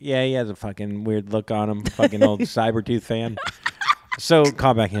 Yeah, he has a fucking weird look on him. Fucking old Cybertooth fan. So,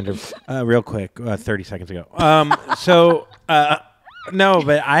 call back, Andrew, real quick, 30 seconds ago. No,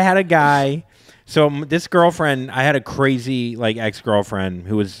 but I had a guy. So, this girlfriend, I had a crazy, ex-girlfriend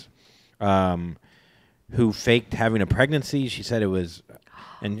who was, who faked having a pregnancy. She said it was,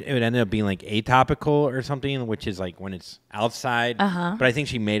 and it ended up being, atopical or something, which is, when it's outside. Uh-huh. But I think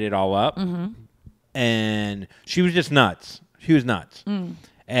she made it all up. Mm-hmm. And she was just nuts. She was nuts.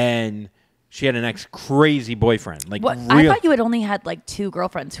 And she had an ex-crazy boyfriend. What? I thought you had only had 2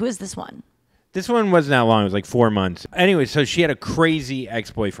 girlfriends. Who is this one? This one wasn't that long. It was 4 months. Anyway, so she had a crazy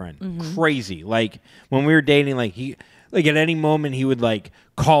ex-boyfriend. Mm-hmm. Crazy. When we were dating, he at any moment he would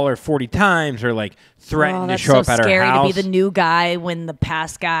call her 40 times or threaten to show up at her house. That's so scary to be the new guy when the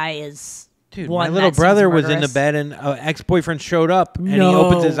past guy is. Dude, one my little that brother seems was in the murderous. bed and an ex-boyfriend showed up and he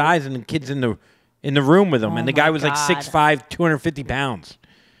opens his eyes and the kid's in the room with him and the guy was God. 6'5", 250 pounds.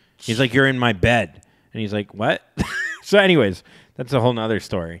 He's like, "You're in my bed," and he's like, "What?" So, anyways, that's a whole nother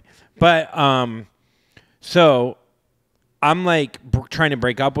story. But so I'm trying to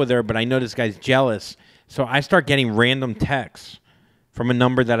break up with her, but I know this guy's jealous, so I start getting random texts from a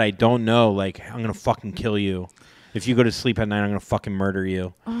number that I don't know, "I'm gonna fucking kill you if you go to sleep at night. I'm gonna fucking murder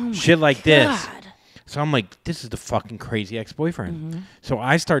you." Shit like this. So I'm like, this is the fucking crazy ex-boyfriend. Mm-hmm. So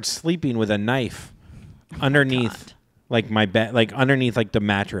I start sleeping with a knife underneath. My bed, underneath the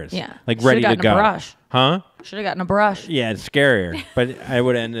mattress. Yeah. Ready to Should've gotten go. a brush. Huh? Should have gotten a brush. Yeah, it's scarier. But I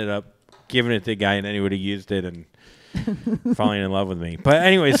would have ended up giving it to the guy and then he would have used it and falling in love with me. But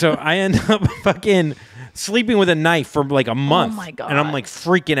anyway, so I end up fucking sleeping with a knife for a month. Oh my God. And I'm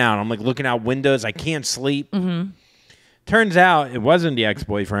freaking out. I'm looking out windows. I can't sleep. Mm-hmm. Turns out it wasn't the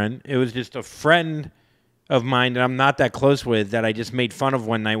ex-boyfriend. It was just a friend of mine that I'm not that close with that I just made fun of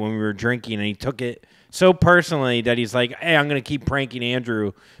one night when we were drinking, and he took it so personally that he's like, "Hey, I'm gonna keep pranking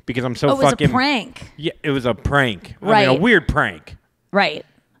Andrew because I'm so Oh, it was fucking." a prank. Yeah, it was a prank. Right. I mean, a weird prank. Right.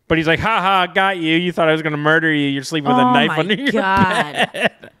 But he's like, "Ha ha, got you. You thought I was gonna murder you. You're sleeping with a knife under your God.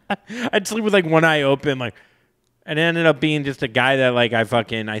 bed." I'd sleep with one eye open, and it ended up being just a guy that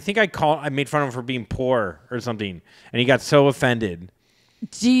I think I made fun of him for being poor or something, and he got so offended.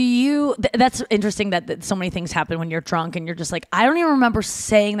 Do you? That's interesting that so many things happen when you're drunk and you're just I don't even remember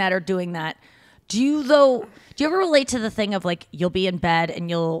saying that or doing that. Do you ever relate to the thing of you'll be in bed and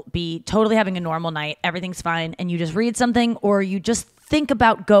you'll be totally having a normal night, everything's fine, and you just read something or you just think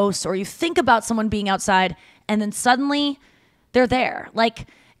about ghosts or you think about someone being outside and then suddenly they're there.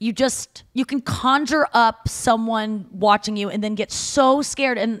 You can conjure up someone watching you and then get so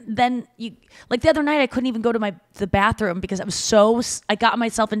scared. And then the other night I couldn't even go to the bathroom because I got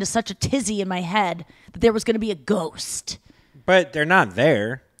myself into such a tizzy in my head that there was going to be a ghost. But they're not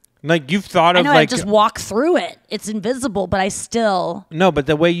there. You've thought of I just walk through it. It's invisible, but I still. No, but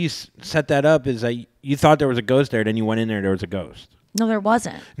the way you set that up is that you thought there was a ghost there, then you went in there was a ghost. No, there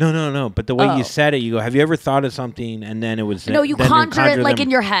wasn't. No. But the way you said it, you go, "Have you ever thought of something?" And then it was. No, you then conjure it them. in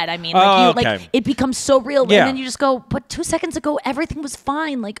your head. I mean, okay. it becomes so real, Yeah. and then you just go, "But 2 seconds ago, everything was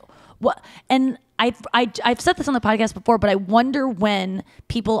fine." What? And I've said this on the podcast before, but I wonder when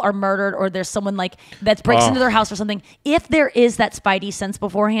people are murdered or there's someone that breaks into their house or something. If there is that spidey sense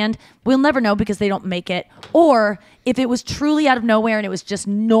beforehand, we'll never know because they don't make it. Or if it was truly out of nowhere and it was just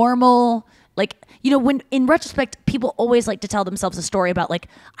normal. When in retrospect, people always like to tell themselves a story about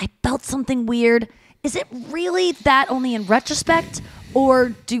I felt something weird. Is it really that only in retrospect, or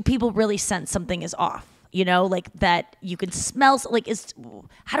do people really sense something is off? You know, like that you can smell. Like,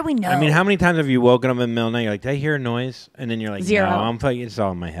 how do we know? I mean, how many times have you woken up in the middle of the night? You're like, did I hear a noise? And then you're like, Zero. No, I'm fucking. It's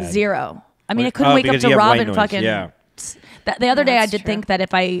all in my head. Zero. I mean, I What- couldn't wake up because to you have white Robin noise, fucking. yeah. The other day, I That's did true. think that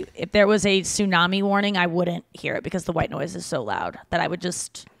if there was a tsunami warning, I wouldn't hear it because the white noise is so loud that I would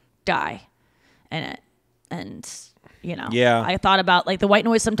just die in it. And you know, Yeah. I thought about like the white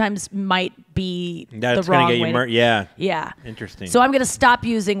noise sometimes might be That's the wrong gonna get way. you. to- Yeah. yeah. Interesting. So I'm gonna stop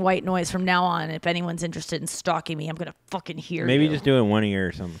using white noise from now on. If anyone's interested in stalking me, I'm gonna fucking hear Maybe you. just do it in one ear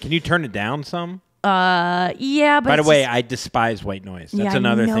or something. Can you turn it down some? Yeah, but By the it's way, just- I despise white noise. That's yeah,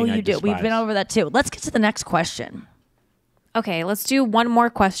 another I know thing you I do. despise. We've been over that too. Let's get to the next question. Okay, let's do one more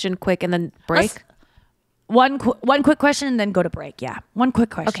question quick and then break. One quick question and then go to break. Yeah, one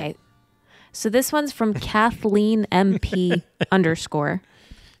quick question. Okay. So this one's from Kathleen MP _.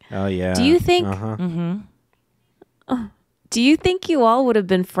 Oh yeah. Do you think Uh-huh. do you think you all would have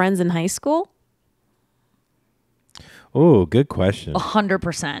been friends in high school? Oh, good question.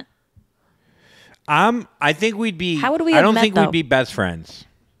 100%. I think we'd be. How would we I have don't met, think though? we'd be best friends,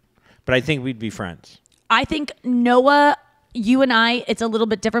 but I think we'd be friends. I think Noah, you and I, it's a little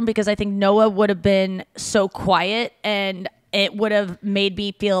bit different because I think Noah would have been so quiet and it would have made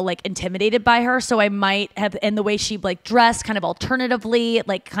me feel like intimidated by her. So I might have, and the way she like dressed kind of alternatively,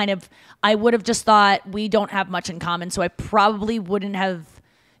 like kind of, I would have just thought we don't have much in common. So I probably wouldn't have,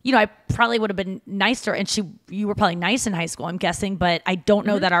 you know, I probably would have been nicer. And you were probably nice in high school, I'm guessing, but I don't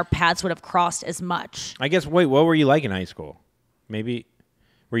know that our paths would have crossed as much. I guess. Wait, what were you like in high school? Maybe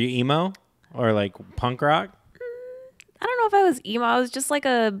were you emo or like punk rock? I don't know if I was emo. I was just like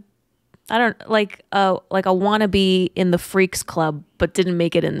a wannabe in the Freaks Club, but didn't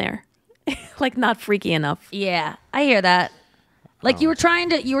make it in there. Like not freaky enough. Yeah, I hear that. Like you were trying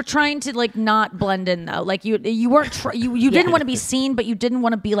to like not blend in though. Like you weren't you didn't want to be seen, but you didn't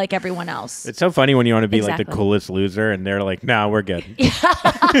want to be like everyone else. It's so funny when you want to be like the Exactly. coolest loser, and they're like, "No, we're good."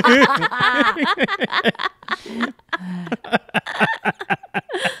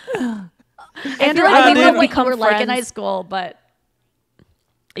 Andrew, like I we don't know would what you become were like in friends. high school, but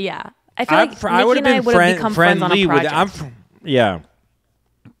yeah, I feel like I would Nikki have and I been would have become friends on a friendly with. project. Yeah.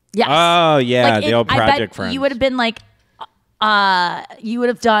 yes. Oh yeah, Like, the old I project bet friends. you would have been like, you would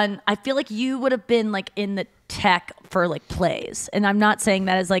have done. I feel like you would have been like in the tech for like plays, and I'm not saying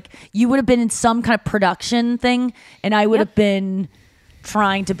that as like you would have been in some kind of production thing, and I would have been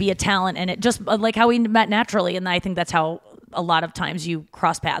trying to be a talent, and it just like how we met naturally, and I think that's how a lot of times you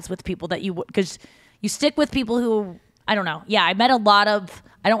cross paths with people that you because you stick with people who I don't know. Yeah, I met a lot of.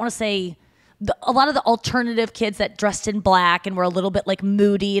 I don't want to say. A lot of the alternative kids that dressed in black and were a little bit like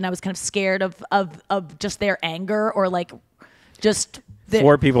moody, and I was kind of scared of just their anger or like just the,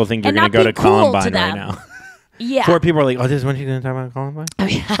 4 people think you're and going to not go to being cool Columbine to right them. now. Yeah, 4 people are like, "Oh, this is when she's going to talk about Columbine."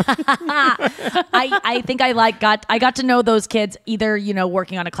 I think I got to know those kids either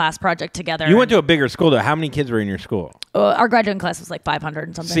working on a class project together. You went to a bigger school though. How many kids were in your school? Our graduating class was like 500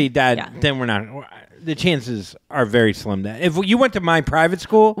 and something. See, Dad, Yeah. then we're not. The chances are very slim that if you went to my private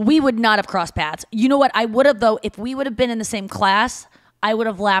school, We would not have crossed paths. You know what? I would have though. If we would have been in the same class, I would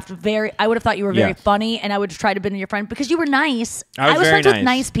have laughed I would have thought you were very Yes. funny, and I would have tried to be your friend because you were nice. I was very friends with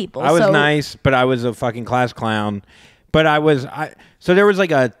nice people. I was so nice, but I was a fucking class clown. But so there was like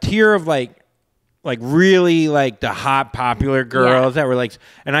a tier of like really like the hot popular girls that were like,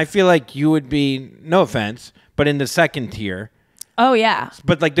 and I feel like you would be, no offense, but in the second tier. Oh yeah,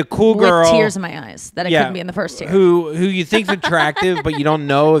 But like the cool with girl, tears in my eyes that I couldn't be in the first tier. who you think's attractive, but you don't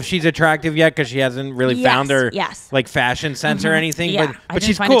know if she's attractive yet because she hasn't really Yes, found her yes. like fashion sense or anything. Yeah, but I didn't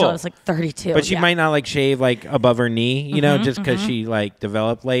she's find cool. it until I was like 32. But she yeah. might not like shave like above her knee, just because she like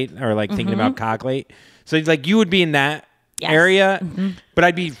developed late or like thinking about cock late. So like you would be in that Yes. area,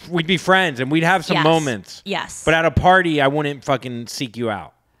 but we'd be friends and we'd have some Yes. moments. Yes. But at a party, I wouldn't fucking seek you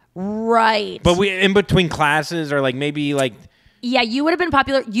out. Right. But we in between classes or like maybe like. Yeah, you would have been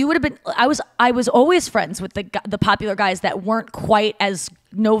popular. You would have been. I was always friends with the popular guys that weren't quite as,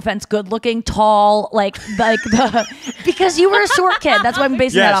 no offense, good looking, tall, like because you were a short kid. That's what I'm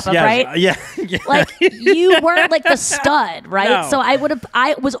basing that off of, right? Yeah. Like you weren't like the stud, right? No. So I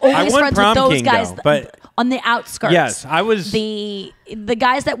was always won friends prom with those king, guys though, but- on the outskirts. Yes, I was the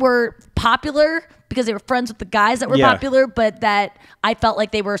guys that were popular because they were friends with the guys that were Yeah. popular, but that I felt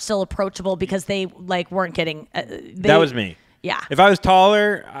like they were still approachable because they like weren't getting. that was me. Yeah. If I was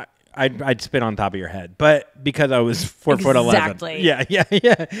taller, I'd spit on top of your head. But because I was 4'11". Exactly.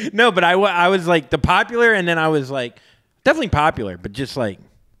 Yeah. No, but I was like the popular, and then I was like definitely popular, but just like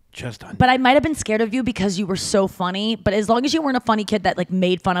just on. But I might have been scared of you because you were so funny. But as long as you weren't a funny kid that like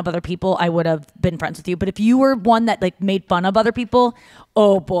made fun of other people, I would have been friends with you. But if you were one that like made fun of other people,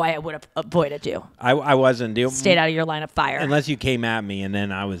 oh boy, I would have avoided you. I wasn't. Stayed out of your line of fire. Unless you came at me and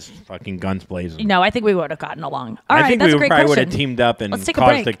then I was fucking guns blazing. No, I think we would have gotten along. All I right, think that's we a great probably would question. have teamed up and Let's take a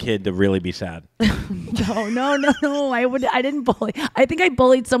caused the break. kid to really be sad. No. I didn't bully. I think I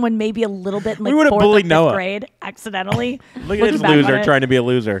bullied someone maybe a little bit in like We would have 4th bullied or 5th Noah. grade accidentally. Look at Looking this back on loser it. trying to be a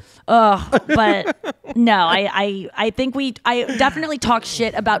loser. But no, I think I definitely talk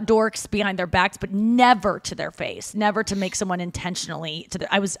shit about dorks behind their backs, but never to their face, never to make someone intentionally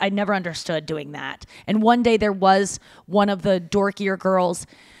I never understood doing that. And one day there was one of the dorkier girls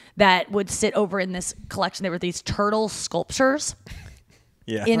that would sit over in this collection. There were these turtle sculptures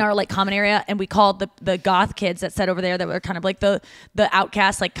Yeah. in our like common area, and we called the goth kids that sat over there that were kind of like the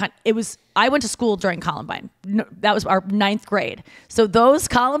outcasts. Like I went to school during Columbine. No, that was our 9th grade. So those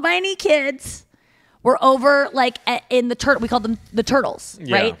Columbine-y kids were over like in the turtle. We called them the turtles,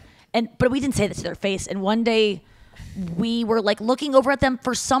 Yeah. right? But we didn't say that to their face. And one day we were like looking over at them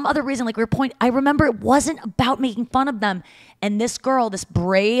for some other reason. Like we were pointing. I remember it wasn't about making fun of them. And this girl, this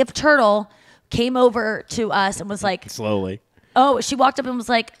brave turtle, came over to us and was like, Slowly. oh, she walked up and was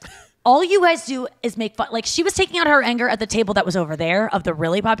like, all you guys do is make fun. Like she was taking out her anger at the table that was over there of the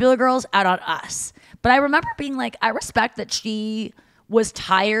really popular girls out on us. But I remember being like, I respect that she was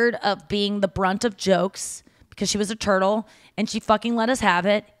tired of being the brunt of jokes because she was a turtle and she fucking let us have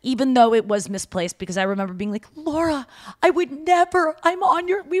it, even though it was misplaced. Because I remember being like, Laura, I would never,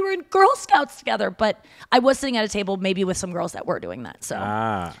 we were in Girl Scouts together, but I was sitting at a table maybe with some girls that were doing that. So,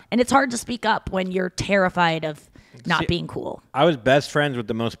 and it's hard to speak up when you're terrified of not being cool. I was best friends with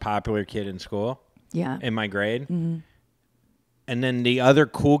the most popular kid in school. Yeah. In my grade. Mm-hmm. And then the other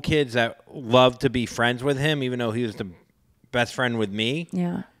cool kids that loved to be friends with him, even though he was the best friend with me,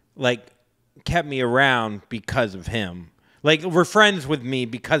 Yeah. like kept me around because of him. Like were friends with me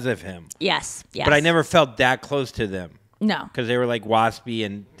because of him. Yes. But I never felt that close to them. No. Because they were like waspy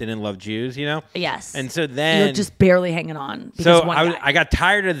and didn't love Jews, you know? Yes. And so then you're just barely hanging on. Because so one guy. I got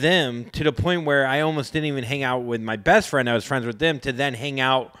tired of them to the point where I almost didn't even hang out with my best friend. I was friends with them to then hang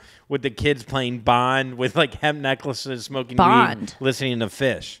out with the kids playing Bond with like hemp necklaces, smoking weed, listening to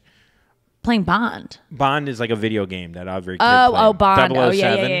Fish. Playing Bond. Bond is like a video game that every kid Oh, played. Bond. Oh,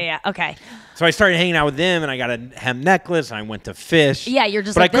 007. yeah. Okay. So I started hanging out with them, and I got a hemp necklace, and I went to Fish. Yeah, you're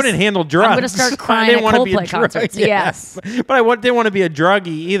just but like, I couldn't handle drugs. I'm going to start I crying didn't at want to be a Coldplay concerts. Yeah. Yes. But I didn't want to be a druggie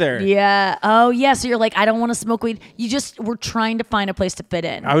either. Yeah. Oh, yeah. So you're like, I don't want to smoke weed. You just were trying to find a place to fit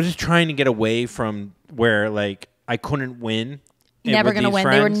in. I was just trying to get away from where, like, I couldn't win. Never going to win.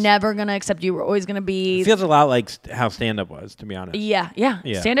 Friends. They were never going to accept you. Were always going to be. It feels a lot like how stand-up was, to be honest. Yeah.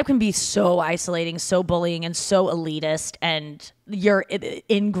 Stand-up can be so isolating, so bullying, and so elitist, and you're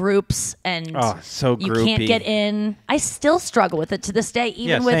in groups, and so you can't groupy. get in. I still struggle with it to this day,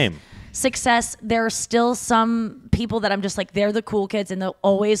 even with same. success. There are still some people that I'm just like, they're the cool kids, and they'll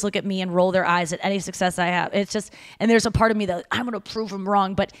always look at me and roll their eyes at any success I have. It's just, and there's a part of me that I'm going to prove them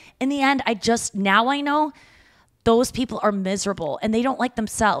wrong, but in the end, now I know those people are miserable and they don't like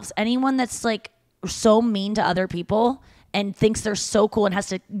themselves. Anyone that's like so mean to other people and thinks they're so cool and has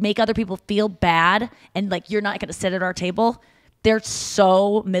to make other people feel bad and like, you're not going to sit at our table, they're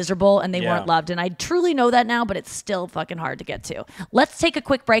so miserable and they weren't loved. And I truly know that now, but it's still fucking hard to get to. Let's take a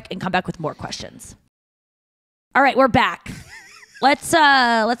quick break and come back with more questions. All right, we're back. Let's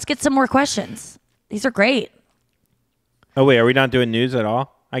get some more questions. These are great. Oh, wait, are we not doing news at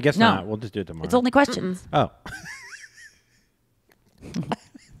all? I guess No. not. We'll just do it tomorrow. It's only questions. Oh.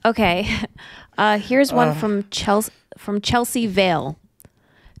 Okay. Here's one from Chelsea Vale.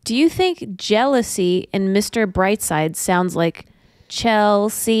 Do you think jealousy in Mr. Brightside sounds like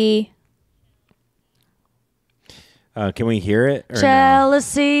Chelsea? Can we hear it? Or no?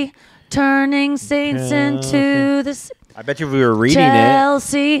 Jealousy, turning saints into the I bet you if we were reading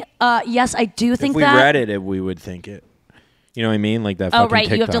Chelsea. Yes, I do it, think if we that. read it, we would think it. You know what I mean? Like that Oh, fucking right.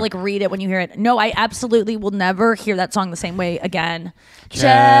 You have to TikTok. like read it when you hear it. No, I absolutely will never hear that song the same way again. Chelsea.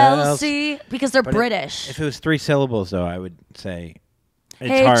 Chelsea, because they're But British. If it was 3 syllables, though, I would say it's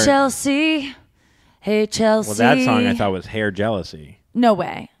Hey, hard. Chelsea. Hey, Chelsea. Well, that song I thought was Hair Jealousy. No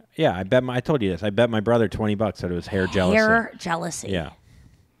way. Yeah, I told you this. I bet my brother $20 that it was Hair Jealousy. Hair jealousy. Yeah.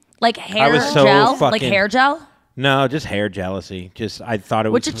 Like hair was so gel? Like fucking- hair gel? No, just hair jealousy. Just I thought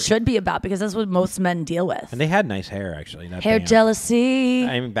it Which was. it should be about because that's what most men deal with. And they had nice hair actually. That Hair band. jealousy.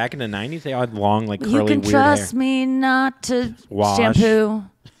 I mean, back in the '90s, they all had long, like curly, You can weird trust hair. me not to Wash. shampoo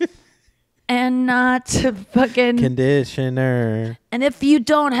and not to fucking. Conditioner. And if you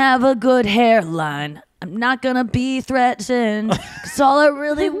don't have a good hairline, I'm not gonna be threatened, 'cause all I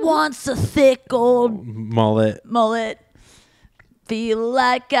really want's a thick old mullet. Feel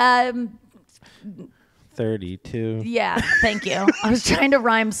like I'm 32. Yeah, thank you. I was trying to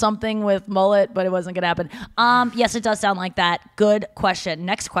rhyme something with mullet, but it wasn't going to happen. Yes, it does sound like that. Good question.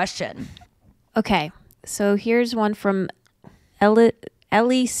 Next question. Okay, so here's one from Ellie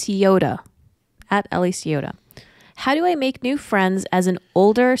Ciota, at Ellie Ciota. How do I make new friends as an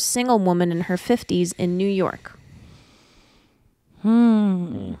older single woman in her 50s in New York?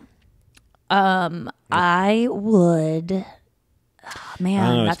 I would... Oh, man, I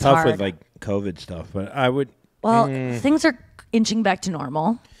don't know. that's It's tough hard. with like COVID stuff, but I would. Well, things are inching back to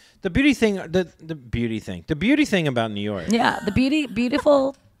normal. The beauty thing about New York. Yeah, the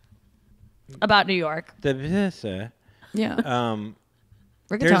beautiful about New York. Yeah.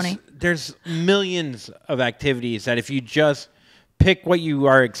 Rigatoni. There's millions of activities that if you just pick what you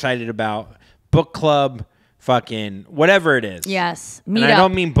are excited about, book club, fucking whatever it is. Yes. And I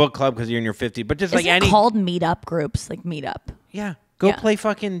don't mean book club because you're in your 50s, but just Isn't like it called meetup groups, like meetup? Yeah. Go play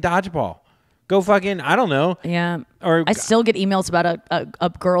fucking dodgeball. Go fucking, I don't know. Yeah. Or I still get emails about a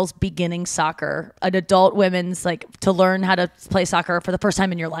girl's beginning soccer, an adult women's, like, to learn how to play soccer for the first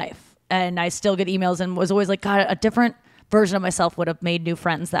time in your life. And I still get emails and was always like, God, a different version of myself would have made new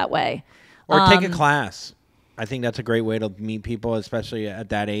friends that way. Or take a class. I think that's a great way to meet people, especially at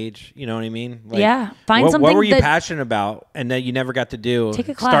that age. You know what I mean? Like, yeah. Find what, something What were you that- passionate about and that you never got to do? Take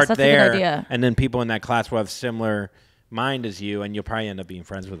a class. Start That's there, a good idea. and then people in that class will have similar mind as you, and you'll probably end up being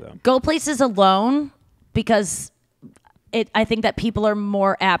friends with them. Go places alone because I think that people are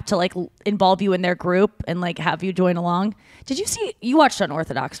more apt to like involve you in their group and like have you join along. Did you see? You watched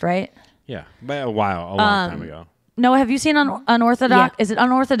Unorthodox, right? Yeah, but a long time ago. Noah, have you seen Unorthodox? Yeah. Is it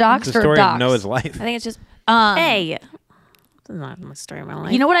Unorthodox It's the or story Docs? of Noah's life. I think it's just, hey, this is not my story of my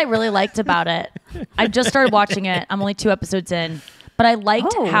life. You know what I really liked about it? I just started watching it. I'm only 2 episodes in. But I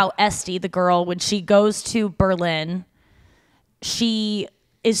liked how Esty, the girl, when she goes to Berlin, she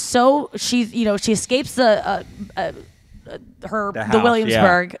escapes the house,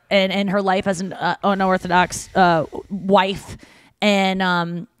 Williamsburg and her life as an unorthodox wife.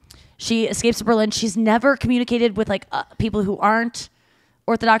 And she escapes to Berlin. She's never communicated with like people who aren't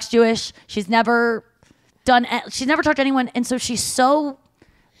Orthodox Jewish. She's never talked to anyone. And so she's so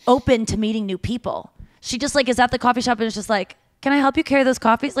open to meeting new people. She just like is at the coffee shop and is just like, can I help you carry those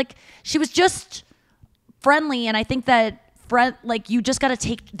coffees? Like she was just friendly. And I think that you just got to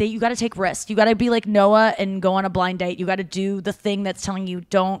take risks. You got to be like Noah and go on a blind date. You got to do the thing that's telling you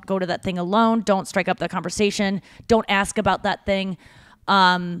don't go to that thing alone. Don't strike up that conversation. Don't ask about that thing.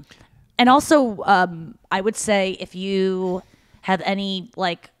 And also, I would say if you have any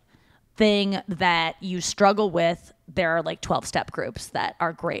like thing that you struggle with, there are like 12-step groups that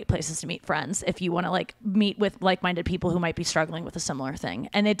are great places to meet friends if you want to like meet with like-minded people who might be struggling with a similar thing.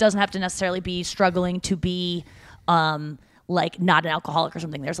 And it doesn't have to necessarily be struggling to be like not an alcoholic or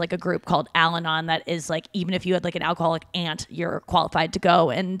something. There's like a group called Al-Anon that is like, even if you had like an alcoholic aunt, you're qualified to go.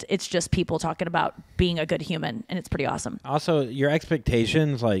 And it's just people talking about being a good human. And it's pretty awesome. Also, your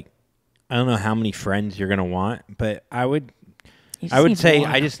expectations, like, I don't know how many friends you're going to want, but I would say more.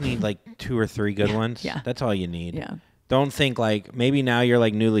 I just need like 2 or 3 good ones. Yeah. That's all you need. Yeah. Don't think like maybe now you're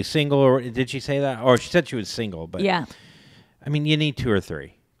like newly single, or did she say that? Or she said she was single, but Yeah. I mean, you need 2 or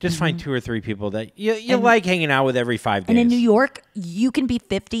 3. Just find 2 or 3 people that you like hanging out with every 5 days. And in New York, you can be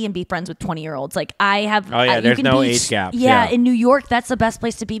 50 and be friends with 20-year-olds. Like I have. Oh, yeah, you there's can no be, age gaps, Yeah, yeah. in New York, that's the best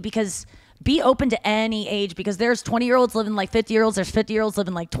place to be because be open to any age because there's 20-year-olds living like 50-year-olds. There's 50-year-olds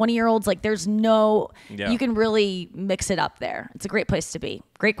living like 20-year-olds. Like there's no. Yeah. You can really mix it up there. It's a great place to be.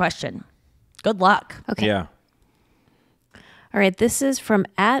 Great question. Good luck. Okay. Yeah. All right, this is from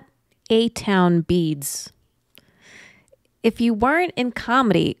at A-Town Beads. If you weren't in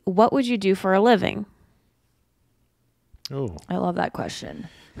comedy, what would you do for a living? Oh. I love that question.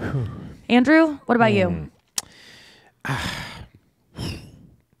 Andrew, what about you? I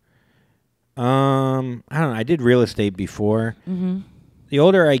don't know. I did real estate before. Mm-hmm. The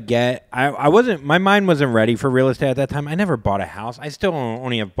older I get, I wasn't. My mind wasn't ready for real estate at that time. I never bought a house. I still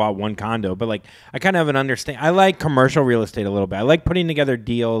only have bought 1 condo, but like I kind of have an understanding. I like commercial real estate a little bit. I like putting together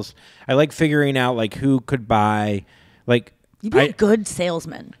deals. I like figuring out like who could buy. Like You'd be a good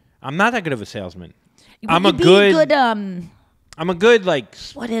salesman. I'm not that good of a salesman. You'd I'm a be good. I'm a good like.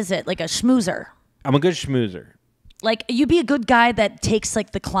 what is it? Like a schmoozer. I'm a good schmoozer. Like you'd be a good guy that takes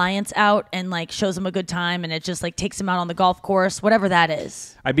like the clients out and like shows them a good time and it just like takes them out on the golf course, whatever that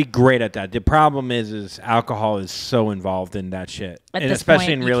is. I'd be great at that. The problem is alcohol is so involved in that shit, At and this especially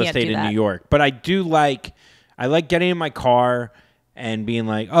point, in you real can't estate do in that. New York. But I like getting in my car and being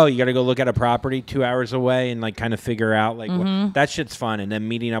like, oh, you got to go look at a property 2 hours away and like kind of figure out like that shit's fun. And then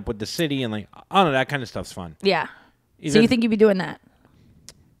meeting up with the city and like, I don't know, that kind of stuff's fun. Yeah. Either, So you think you'd be doing that?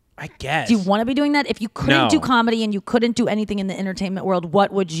 I guess. Do you want to be doing that? If you couldn't No. do comedy and you couldn't do anything in the entertainment world,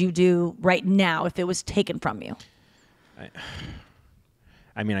 what would you do right now if it was taken from you?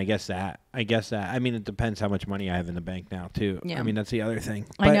 I mean, I guess that. I mean, it depends how much money I have in the bank now, too. Yeah. I mean, that's the other thing.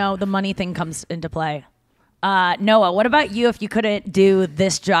 I know the money thing comes into play. Noah, what about you if you couldn't do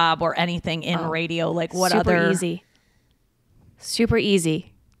this job or anything in radio? Like what Super other? easy. Super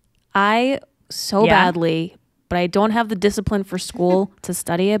easy. I so Yeah? badly, but I don't have the discipline for school to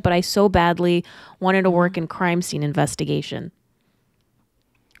study it, but I so badly wanted to work in crime scene investigation.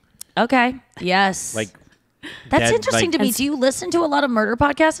 Okay. Yes. Like, That's dead, interesting like- to me. Do you listen to a lot of murder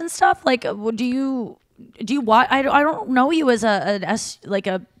podcasts and stuff? Like, do you watch? I don't know you as a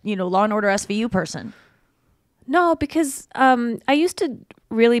Law and Order SVU person. No, because I used to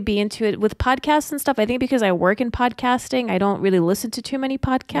really be into it with podcasts and stuff. I think because I work in podcasting, I don't really listen to too many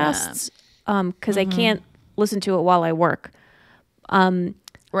podcasts because I can't listen to it while I work.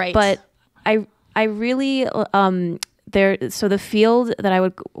 Right. But I really so the field that I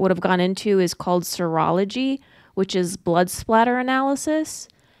would have gone into is called serology, which is blood splatter analysis,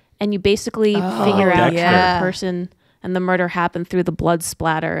 and you basically figure out Dexter. how the person and the murder happened through the blood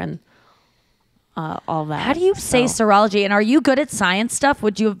splatter and all that. How do you say So- serology? And are you good at science stuff?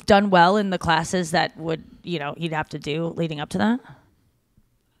 Would you have done well in the classes that you'd have to do leading up to that?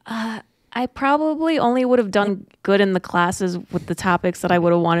 I probably only would have done good in the classes with the topics that I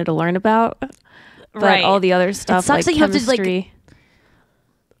would have wanted to learn about. But Right. all the other stuff, sucks like that you have to, like- chemistry.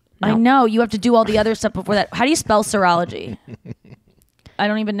 I No. know you have to do all the other stuff before that. How do you spell serology? I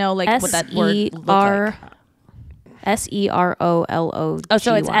don't even know what that word looked like. SEROLOGY. Oh,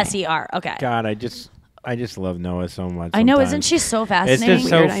 so it's SER. Okay. God, I just love Noah so much. I know, sometimes. isn't she so It's fascinating? just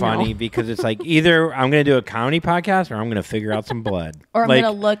so Weird, I know. funny because it's like either I'm going to do a comedy podcast or I'm going to figure out some blood. Or I'm like,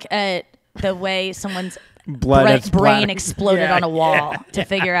 gonna look at the way someone's blood that's brain splattered. exploded Yeah, on a wall yeah, to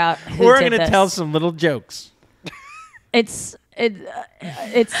figure out who Or I'm did going to this. tell some little jokes. It's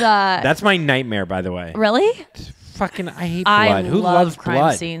That's my nightmare, by the way. really. Fucking, I hate blood. Who love loves crime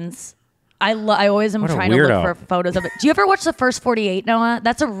blood? scenes. I always am What a trying to look weirdo. for photos of it. Do you ever watch The First 48, Noah?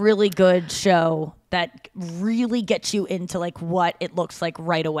 That's a really good show that really gets you into like what it looks like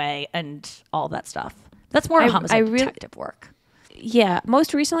right away and all that stuff. That's more homicide detective work. Yeah.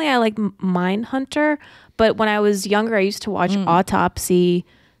 Most recently, I like Mindhunter. But when I was younger, I used to watch Autopsy,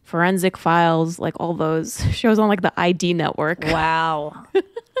 Forensic Files, like all those shows on like the ID network. Wow.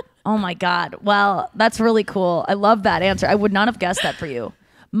 Oh my God. Well, that's really cool. I love that answer. I would not have guessed that for you.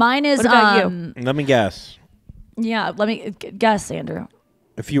 Mine is What about you? Let me guess. Yeah, let me guess, Andrew.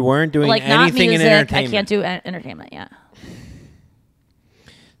 If you weren't doing Like not anything music. in I entertainment. can't do entertainment. Yeah.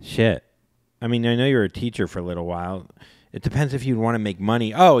 Shit. I mean, I know you were a teacher for a little while. It depends if you'd want to make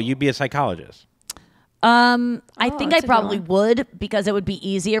money. Oh, you'd be a psychologist. I think I that's a good probably one. would because it would be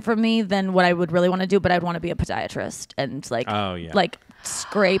easier for me than what I would really want to do. But I'd want to be a podiatrist and like, Oh, yeah. like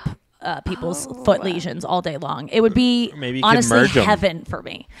scrape people's foot lesions all day long. It would be Maybe you could honestly merge 'em. heaven for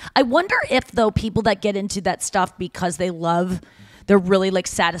me. I wonder if though people that get into that stuff because they're really like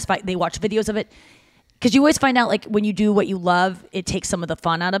satisfied. They watch videos of it. Because you always find out, like, when you do what you love, it takes some of the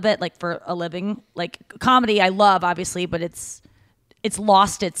fun out of it. Like, for a living, like, comedy I love, obviously, but it's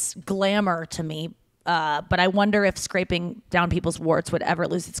lost its glamour to me. But I wonder if scraping down people's warts would ever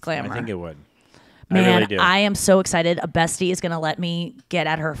lose its glamour. I think it would. Man, I really do. I am so excited. A bestie is going to let me get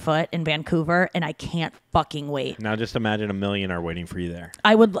at her foot in Vancouver, and I can't fucking wait. Now just imagine $1 million are waiting for you there.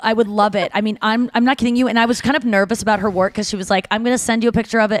 I would love it. I mean, I'm not kidding you. And I was kind of nervous about her work because she was like, I'm going to send you a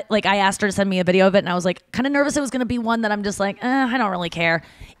picture of it. Like, I asked her to send me a video of it, and I was like, kind of nervous it was going to be one that I'm just like, I don't really care.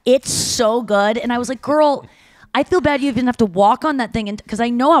 It's so good. And I was like, girl, I feel bad you even have to walk on that thing, and because I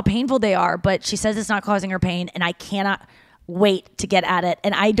know how painful they are. But she says it's not causing her pain, and I cannot wait to get at it.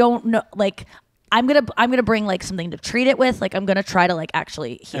 And I don't know, like, I'm gonna bring like something to treat it with. Like, I'm gonna try to like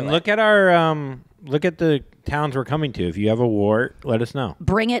actually heal And it. look at our look at the towns we're coming to. If you have a wart, let us know.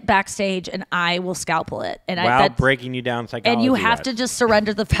 Bring it backstage, and I will scalpel it. And While that's breaking you down psychology. and you have to just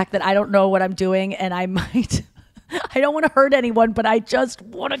surrender the fact that I don't know what I'm doing, and I might. I don't want to hurt anyone, but I just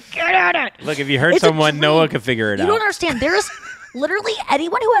want to get at it. Look, if you hurt It's a someone, dream. Noah could figure it You out. don't understand. There's literally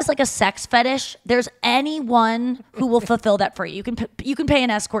anyone who has like a sex fetish. There's anyone who will fulfill that for you. You can pay an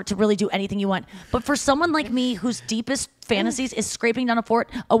escort to really do anything you want. But for someone like me, whose deepest fantasies is scraping down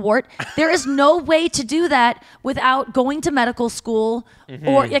a wart, there is no way to do that without going to medical school.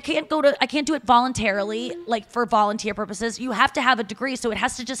 Or I can't do it voluntarily, like for volunteer purposes. You have to have a degree, so it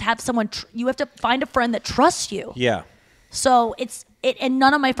has to just have someone. You have to find a friend that trusts you. Yeah. So and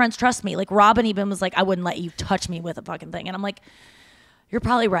none of my friends trust me. Like Robin even was like, I wouldn't let you touch me with a fucking thing. And I'm like, you're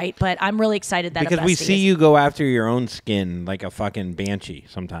probably right, but I'm really excited that because we see you go after your own skin like a fucking banshee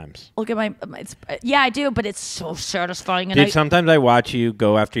sometimes. Look at yeah, I do, but it's so satisfying. And Dude, sometimes I watch you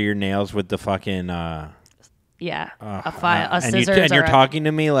go after your nails with the fucking a file, a and scissors, you're talking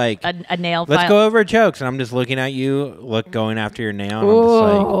to me like a nail. Let's file. go over jokes, and I'm just looking at you, going after your nail. And I'm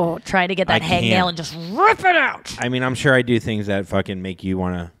Ooh, just like, trying to get that hangnail and just rip it out. I mean, I'm sure I do things that fucking make you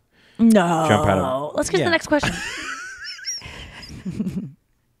want to no. jump out of. Let's get to the next question.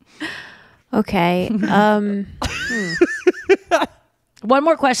 Okay. One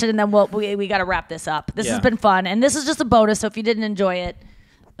more question, and then we got to wrap this up. This has been fun, and this is just a bonus. So if you didn't enjoy it,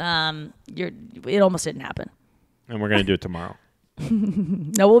 it almost didn't happen. And we're gonna do it tomorrow.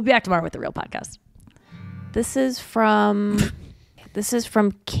 No, we'll be back tomorrow with the real podcast. This is from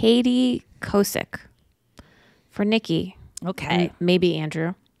Katie Kosick for Nikki. Okay. And maybe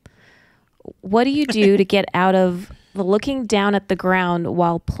Andrew. What do you do to get out of the looking down at the ground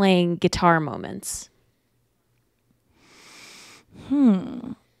while playing guitar moments?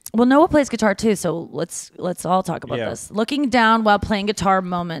 Well, Noah plays guitar too, so let's all talk about this. Looking down while playing guitar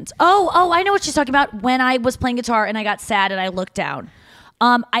moments. Oh, I know what she's talking about. When I was playing guitar and I got sad and I looked down.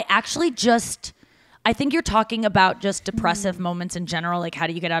 I actually I think you're talking about just depressive moments in general. Like, how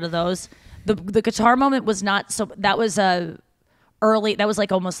do you get out of those? The guitar moment was not so. That was early. That was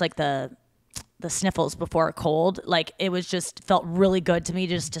like almost like the sniffles before a cold. Like it was just felt really good to me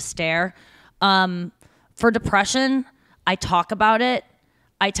just to stare. For depression, I talk about it.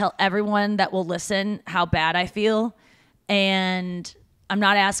 I tell everyone that will listen how bad I feel, and I'm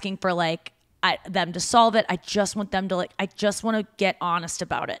not asking for them to solve it. I just want them to I just want to get honest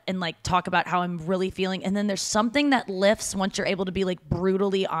about it and talk about how I'm really feeling. And then there's something that lifts once you're able to be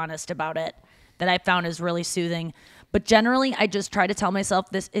brutally honest about it that I found is really soothing. But generally, I just try to tell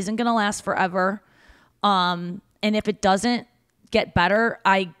myself this isn't going to last forever. And if it doesn't get better,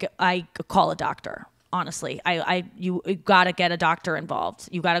 I call a doctor. Honestly, you got to get a doctor involved.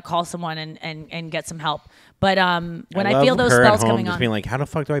 You got to call someone and get some help. But when I feel those spells coming on, just being like, how the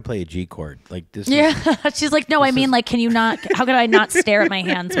fuck do I play a G chord? Like this. Yeah, she's like, no, I mean, can you not? How could I not stare at my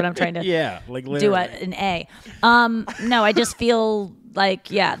hands when I'm trying to? Yeah, do an A. No, I just feel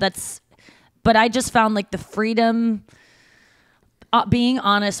but I just found the freedom. Being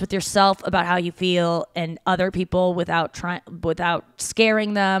honest with yourself about how you feel and other people without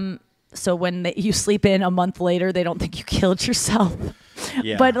scaring them. So when you sleep in a month later, they don't think you killed yourself.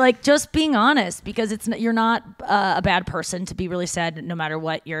 Yeah. But just being honest, because you're not a bad person to be really sad no matter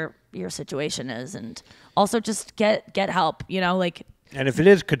what your situation is, and also just get help. And if it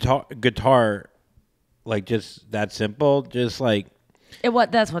is guitar, just that simple, just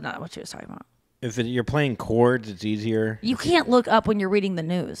that's not what she was talking about. If you're playing chords, it's easier. You can't look up when you're reading the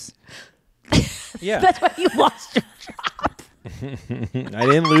news. Yeah, that's why you lost your job. I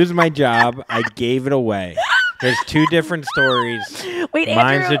didn't lose my job. I gave it away. There's two different stories. Wait,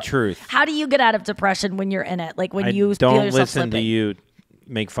 mine's Andrew, the truth. How do you get out of depression when you're in it? When you don't feel yourself listen slipping? to you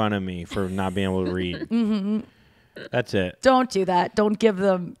make fun of me for not being able to read. Mm-hmm. That's it. Don't do that. Don't give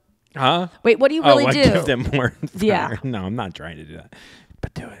them. Huh? Wait, what do you really do? Give them more. Yeah. No, I'm not trying to do that.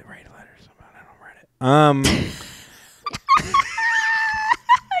 But do it. Write letters. I don't write it.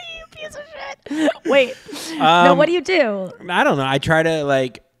 Wait, no, what do you do? I don't know. I try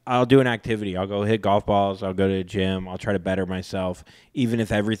to I'll do an activity. I'll go hit golf balls. I'll go to the gym. I'll try to better myself. Even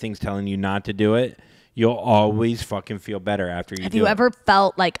if everything's telling you not to do it, you'll always fucking feel better after you do it. Have you ever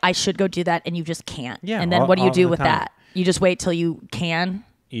felt like I should go do that and you just can't? Yeah. And then what do you do with time. that? You just wait till you can?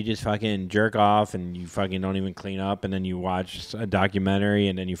 You just fucking jerk off and you fucking don't even clean up, and then you watch a documentary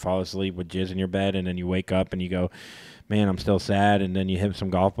and then you fall asleep with jizz in your bed, and then you wake up and you go, man, I'm still sad, and then you hit some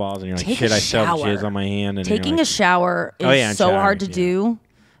golf balls and you're like, shit, I still have jizz on my hand. And taking a shower is so hard to do,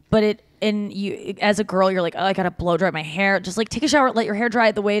 but you as a girl, you're like, oh, I gotta blow dry my hair. Just take a shower, let your hair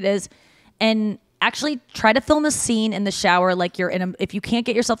dry the way it is, and actually try to film a scene in the shower like you're in if you can't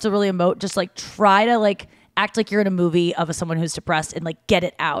get yourself to really emote, just try to act like you're in a movie of someone who's depressed and get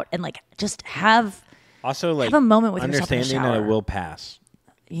it out and just have have a moment with yourself in the understanding shower. that it will pass.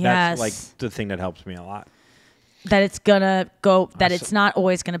 Yes, that's the thing that helps me a lot. That it's gonna go. That it's not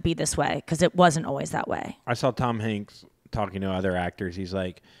always gonna be this way because it wasn't always that way. I saw Tom Hanks talking to other actors. He's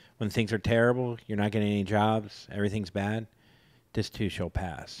like, when things are terrible, you're not getting any jobs, everything's bad, this too shall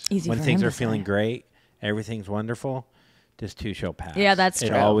pass. Easy when for things him are to feeling say. great, everything's wonderful, this too shall pass. Yeah, that's true.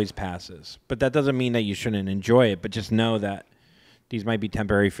 It always passes. But that doesn't mean that you shouldn't enjoy it, but just know that these might be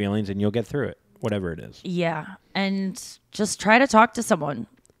temporary feelings and you'll get through it, whatever it is. Yeah, and just try to talk to someone,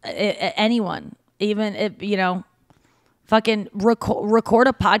 anyone, even if Fucking record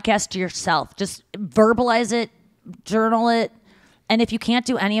a podcast to yourself. Just verbalize it, journal it. And if you can't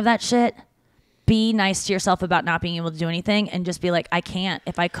do any of that shit, be nice to yourself about not being able to do anything and just be like, I can't.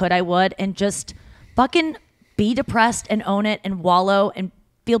 If I could, I would. And just fucking be depressed and own it and wallow and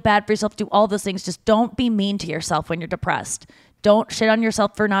feel bad for yourself. Do all those things. Just don't be mean to yourself when you're depressed. Don't shit on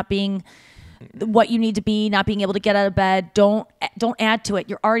yourself for not being what you need to be, not being able to get out of bed. Don't add to it.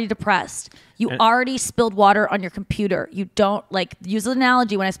 You're already depressed. You already spilled water on your computer. You don't like use the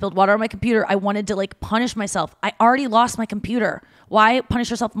analogy. When I spilled water on my computer, I wanted to like punish myself. I already lost my computer. Why punish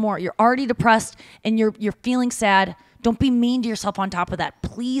yourself more? You're already depressed and you're feeling sad. Don't be mean to yourself on top of that.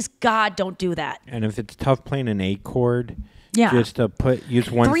 Please, God, don't do that. And if it's tough playing an A chord, yeah, just to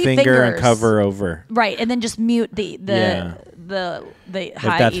use one 3 finger fingers. and cover over. Right, and then just mute the If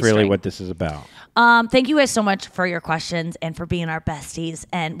high that's E really string. what this is about. Thank you guys so much for your questions and for being our besties.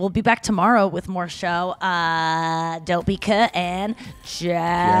 And we'll be back tomorrow with more show. Don't be cut and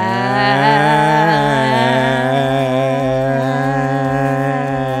Jackson.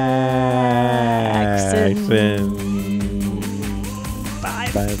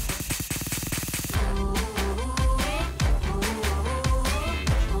 Bye.